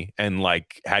 funny, and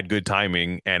like had good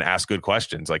timing and asked good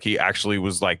questions. Like he actually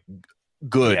was like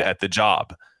good at the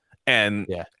job. And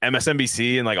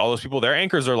MSNBC and like all those people, their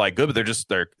anchors are like good, but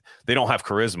they don't have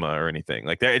charisma or anything.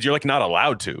 Like you're like not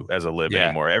allowed to as a lib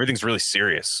anymore. Everything's really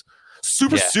serious,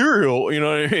 super serial. You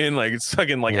know what I mean? Like it's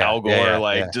fucking like Al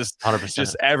Gore, just 100%.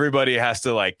 Just everybody has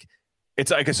to like.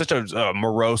 It's like it's such a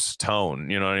morose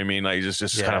tone. You know what I mean? Like just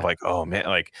kind of like, oh man,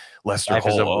 like Lester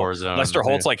Holt. Lester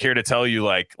Holt's like here to tell you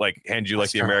like hand you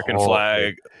like the American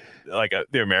flag, like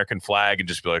the American flag, and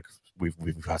just be like.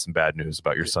 We've got some bad news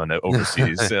about your son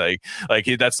overseas. like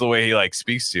that's the way he like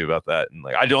speaks to you about that. And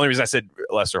like the only reason I said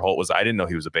Lester Holt was I didn't know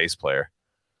he was a bass player.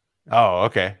 Oh,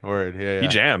 okay. Word. Yeah. He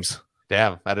jams.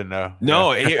 Damn, I didn't know.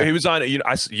 No, he was on.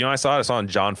 I saw it on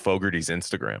John Fogerty's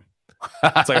Instagram.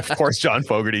 It's like, of course, John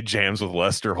Fogerty jams with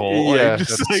Lester Holt. Yeah,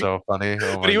 that's like, so funny.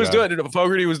 But he was doing.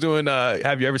 Fogerty was doing.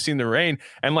 Have you ever seen the rain?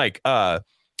 And like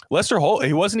Lester Holt,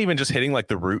 he wasn't even just hitting like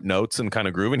the root notes and kind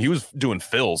of grooving. He was doing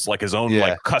fills, like his own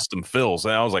like custom fills.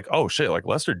 And I was like, oh shit, like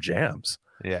Lester jams.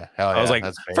 Yeah, hell yeah. I was like,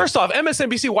 first off,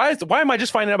 MSNBC, why am I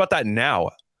just finding out about that now?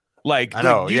 Like, I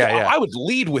know, I would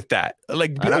lead with that.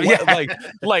 Like, libs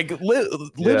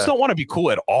don't want to be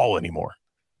cool at all anymore.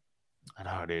 I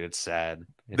know, dude. It's sad.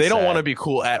 They don't want to be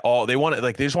cool at all. They want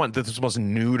they just want this most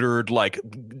neutered, like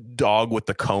dog with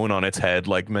the cone on its head,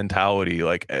 like mentality,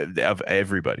 like of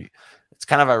everybody. It's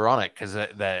kind of ironic because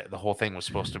the whole thing was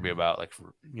supposed to be about like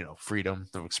freedom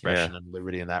of expression and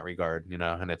liberty in that regard,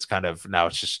 and it's kind of now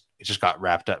it just got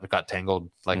wrapped up, it got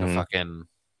tangled like a fucking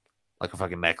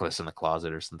necklace in the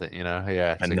closet or something,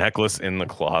 a necklace in the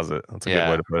closet. That's a good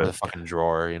way to put it. A fucking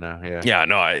drawer, no,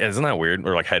 isn't that weird?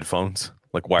 Or like headphones.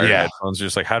 Like wired headphones,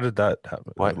 just like how did that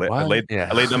happen? What? I laid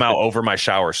them out over my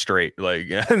shower straight, like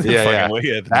That's some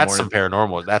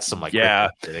paranormal. That's some like cryptid.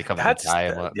 They come and tie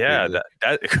them up. Yeah,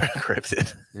 that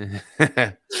cryptid.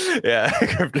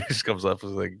 Cryptid just comes up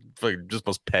as like just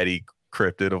most petty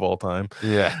cryptid of all time.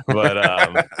 Yeah, but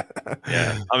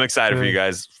I'm excited for you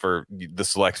guys, for the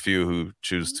select few who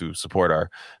choose to support our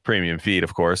premium feed,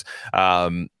 of course.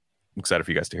 excited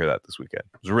for you guys to hear that this weekend.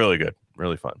 It was really good,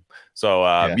 really fun. So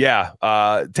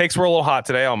takes were a little hot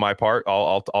today on my part.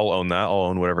 I'll own that. I'll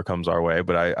own whatever comes our way.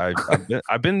 But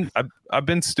I've been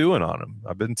stewing on them.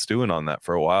 I've been stewing on that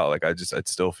for a while. Like it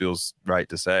still feels right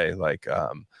to say. Like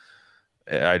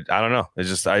I don't know. I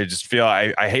just feel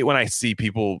I hate when I see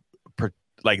people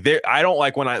I don't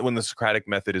like when the Socratic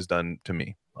method is done to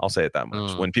me. I'll say it that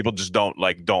much. When people just don't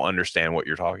understand what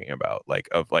you're talking about.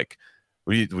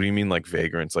 What do you mean like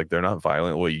vagrants? Like they're not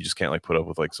violent. Well, you just can't like put up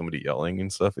with like somebody yelling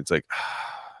and stuff. It's like,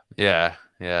 yeah.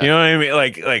 You know what I mean?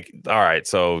 Like, all right.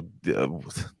 So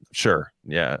sure.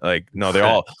 Yeah. Like, no,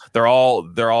 they're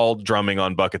all drumming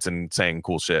on buckets and saying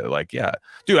cool shit. Like, yeah,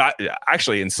 dude, I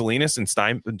actually in Salinas and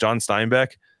John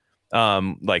Steinbeck,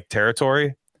 like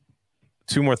territory,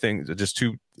 two more things, just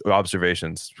two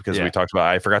observations because we talked about,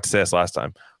 I forgot to say this last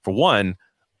time. For one,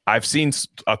 I've seen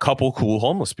a couple cool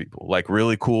homeless people, like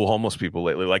really cool homeless people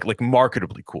lately, like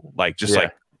marketably cool, like just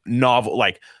like novel,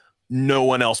 like no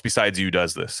one else besides you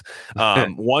does this.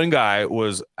 One guy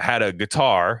had a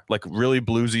guitar, like really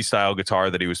bluesy style guitar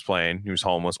that he was playing. He was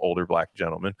homeless, older black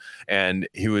gentleman, and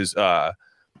he was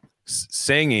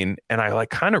singing, and I like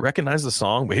kind of recognized the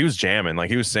song, but he was jamming, like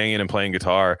he was singing and playing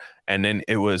guitar, and then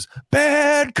it was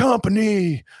Bad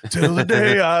Company till the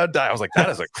day I die. I was like, that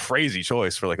is a crazy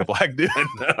choice for like a black dude.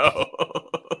 No.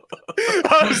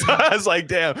 I was like,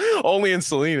 damn, only in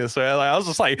Salinas. So I was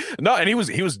just like, no, and it was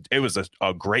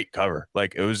a great cover.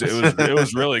 Like it was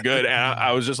really good. And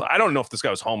I was just, I don't know if this guy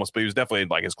was homeless, but he was definitely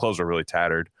like, his clothes were really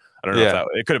tattered. I don't know if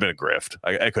it could have been a grift.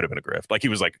 It could have been a grift. Like he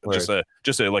was like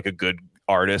just a like a good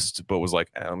artist, but was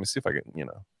like, let me see if I can,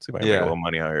 see if I can make a little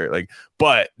money out here. Like,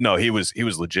 but no, he was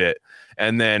legit.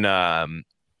 And then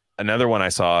another one I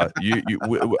saw,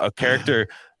 a character.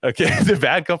 Okay, the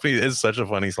Bad Company is such a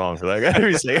funny song for that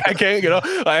guy. I can't get off.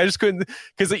 I just couldn't,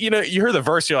 because you hear the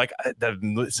verse, you're like,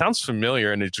 that sounds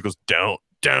familiar, and it just goes don't.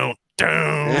 Like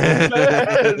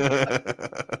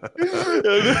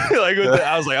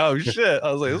I was like, oh shit!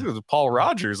 I was like, this is Paul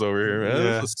Rogers over here,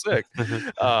 man. This is sick.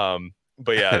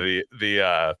 But yeah,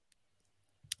 the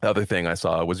other thing I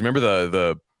saw was, remember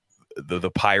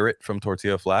the pirate from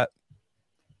Tortilla Flat?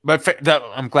 But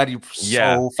I'm glad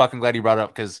fucking glad you brought it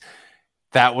up, because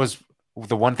that was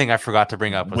the one thing I forgot to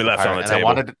bring up. We left it on the table.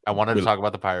 I wanted to talk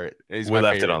about the pirate. We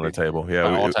left it on the table. Yeah,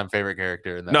 my all-time favorite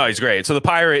character. No, he's great. So the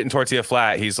pirate in Tortilla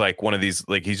Flat, he's like one of these,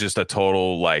 like he's just a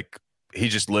total like, he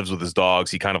just lives with his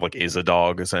dogs. He kind of like is a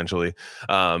dog essentially.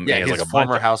 His like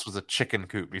former house was a chicken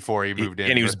coop before he moved in,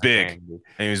 and he was big.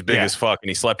 And he was big as fuck. And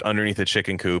he slept underneath a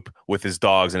chicken coop with his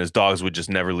dogs, and his dogs would just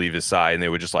never leave his side. And they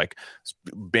would just like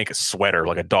make a sweater,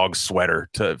 like a dog sweater,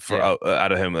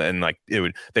 out of him. And like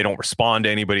they don't respond to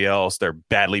anybody else. They're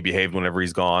badly behaved whenever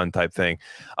he's gone, type thing.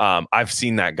 I've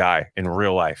seen that guy in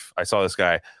real life. I saw this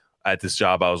guy at this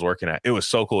job I was working at. It was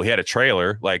so cool. He had a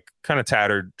trailer, like kind of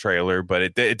tattered trailer, but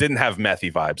it didn't have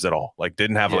methy vibes at all. Like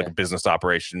didn't have like a business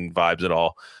operation vibes at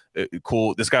all.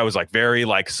 Cool. This guy was like very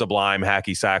like sublime,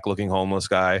 hacky sack looking homeless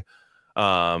guy.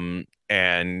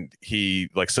 And he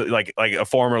like a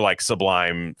former like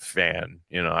Sublime fan,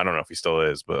 I don't know if he still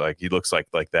is, but like he looks like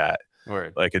that.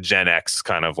 Word. Like a Gen X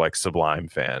kind of like Sublime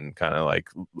fan, kind of like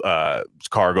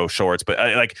cargo shorts, but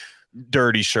like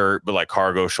dirty shirt, but like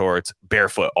cargo shorts,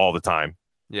 barefoot all the time.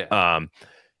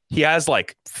 He has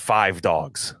like 5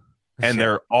 dogs, and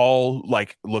they're all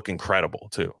like look incredible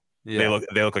too. They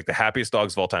look like the happiest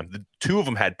dogs of all time. The 2 of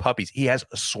them had puppies. He has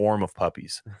a swarm of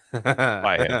puppies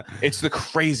by him. It's the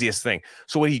craziest thing.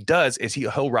 So what he does is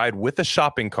he'll ride with a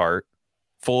shopping cart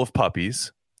full of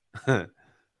puppies, and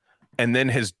then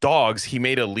his dogs, he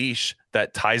made a leash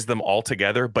that ties them all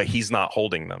together, but he's not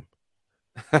holding them.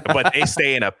 But they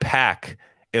stay in a pack.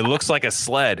 It looks like a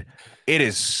sled. It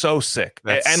is so sick.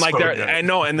 And like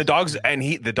and the dogs, and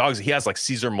he has like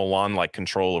Cesar Millan like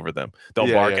control over them.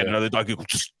 They'll bark at another dog,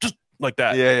 just like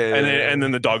that. And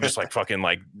then the dog just like fucking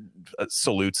like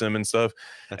salutes him and stuff.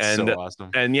 That's so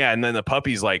awesome. And and then the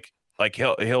puppies like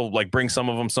he'll like bring some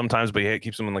of them sometimes, but he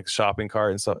keeps them in like the shopping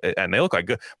cart and stuff. And they look like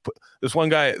good. This one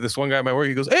guy at my work,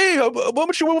 he goes, "Hey, how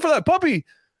much you want for that puppy?"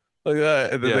 Like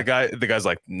the guy's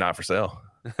like, "Not for sale."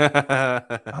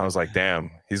 I was like,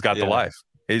 damn, he's got the life.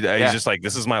 He's just like,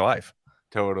 this is my life.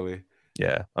 Totally.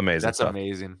 Yeah, amazing. That's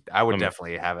amazing. I would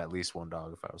definitely have at least one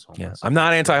dog if I was homeless. Yeah. I'm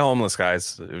not anti-homeless,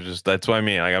 guys. It was just, that's what I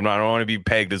mean. Like, I don't want to be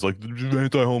pegged as like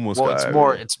anti-homeless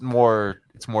guy. It's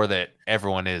more that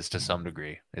everyone is to some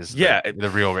degree.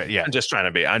 The real. Yeah, I'm just doing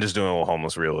a little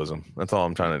homeless realism. That's all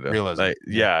I'm trying to do. Realism. Like,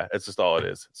 it's just all it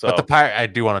is. So, but the pirate, I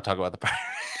do want to talk about the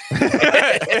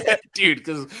pirate. Dude,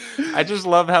 because I just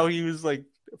love how he was like,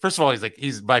 First of all,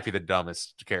 he might be the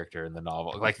dumbest character in the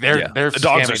novel. Like they're the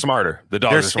dogs are smarter. The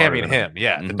dogs they're are scamming him.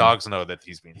 Yeah, the dogs know that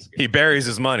he's being scammed. He buries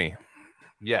his money.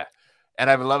 Yeah, and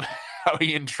I love how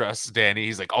he entrusts Danny.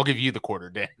 He's like, "I'll give you the quarter,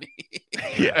 Danny."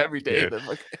 Every day.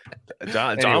 Like,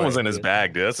 John was in his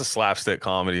bag, dude. That's a slapstick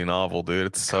comedy novel, dude.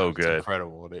 It's so good.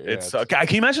 Incredible. Dude. It's can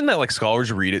you imagine that like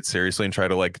scholars read it seriously and try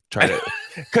to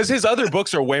because his other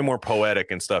books are way more poetic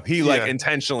and stuff. He like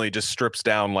intentionally just strips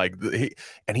down like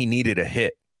and he needed a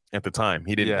hit at the time.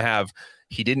 He didn't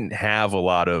have a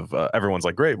lot of everyone's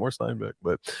like, great, more Steinbeck,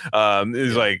 but it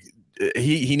was like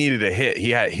he needed a hit.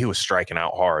 He was striking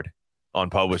out hard on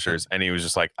publishers, and he was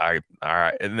just like, all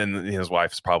right. And then his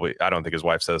wife's probably, I don't think his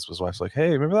wife says, his wife's like, hey,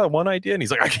 remember that one idea? And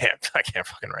he's like, I can't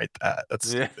fucking write that. That's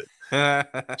stupid.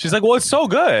 She's like, well, it's so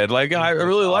good. Like, I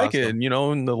really like it. And,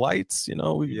 and the lights,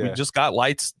 we just got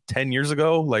lights 10 years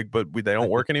ago, like, but they don't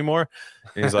work anymore.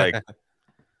 And he's like,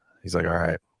 all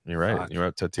right, you're right. Fuck. You're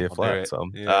up to Tia Flat. So,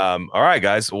 all right,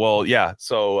 guys. Well, yeah.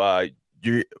 So,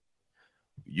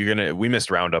 we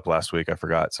missed Roundup last week. I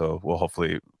forgot. So we'll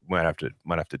hopefully might have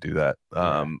to do that.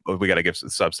 We got to give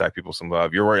Substack people some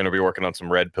love. You're going to be working on some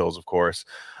red pills, of course.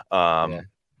 The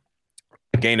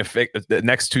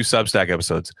next 2 Substack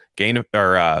episodes,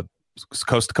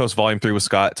 Coast to Coast Volume 3 with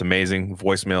Scott. It's amazing.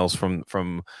 Voicemails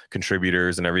from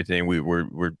contributors and everything.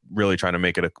 We're really trying to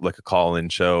make it like a call-in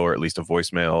show, or at least a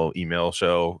voicemail email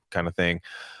show kind of thing,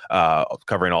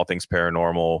 covering all things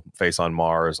paranormal, Face on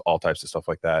Mars, all types of stuff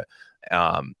like that.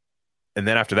 And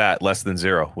then after that, Less Than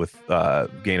Zero with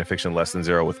Gain of Fiction, Less Than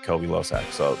Zero with Kelby Losack.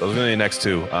 So those are going to be the next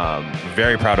 2.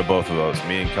 Very proud of both of those.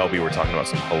 Me and Kelby were talking about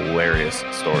some hilarious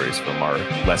stories from our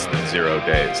Less Than Zero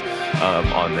days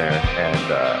on there.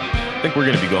 And I think we're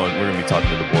going to be talking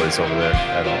to the boys over there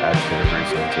at Advocate pretty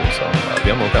soon too. So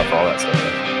be on the lookout for all that stuff.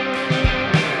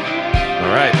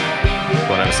 All right.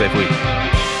 Go and have a safe week.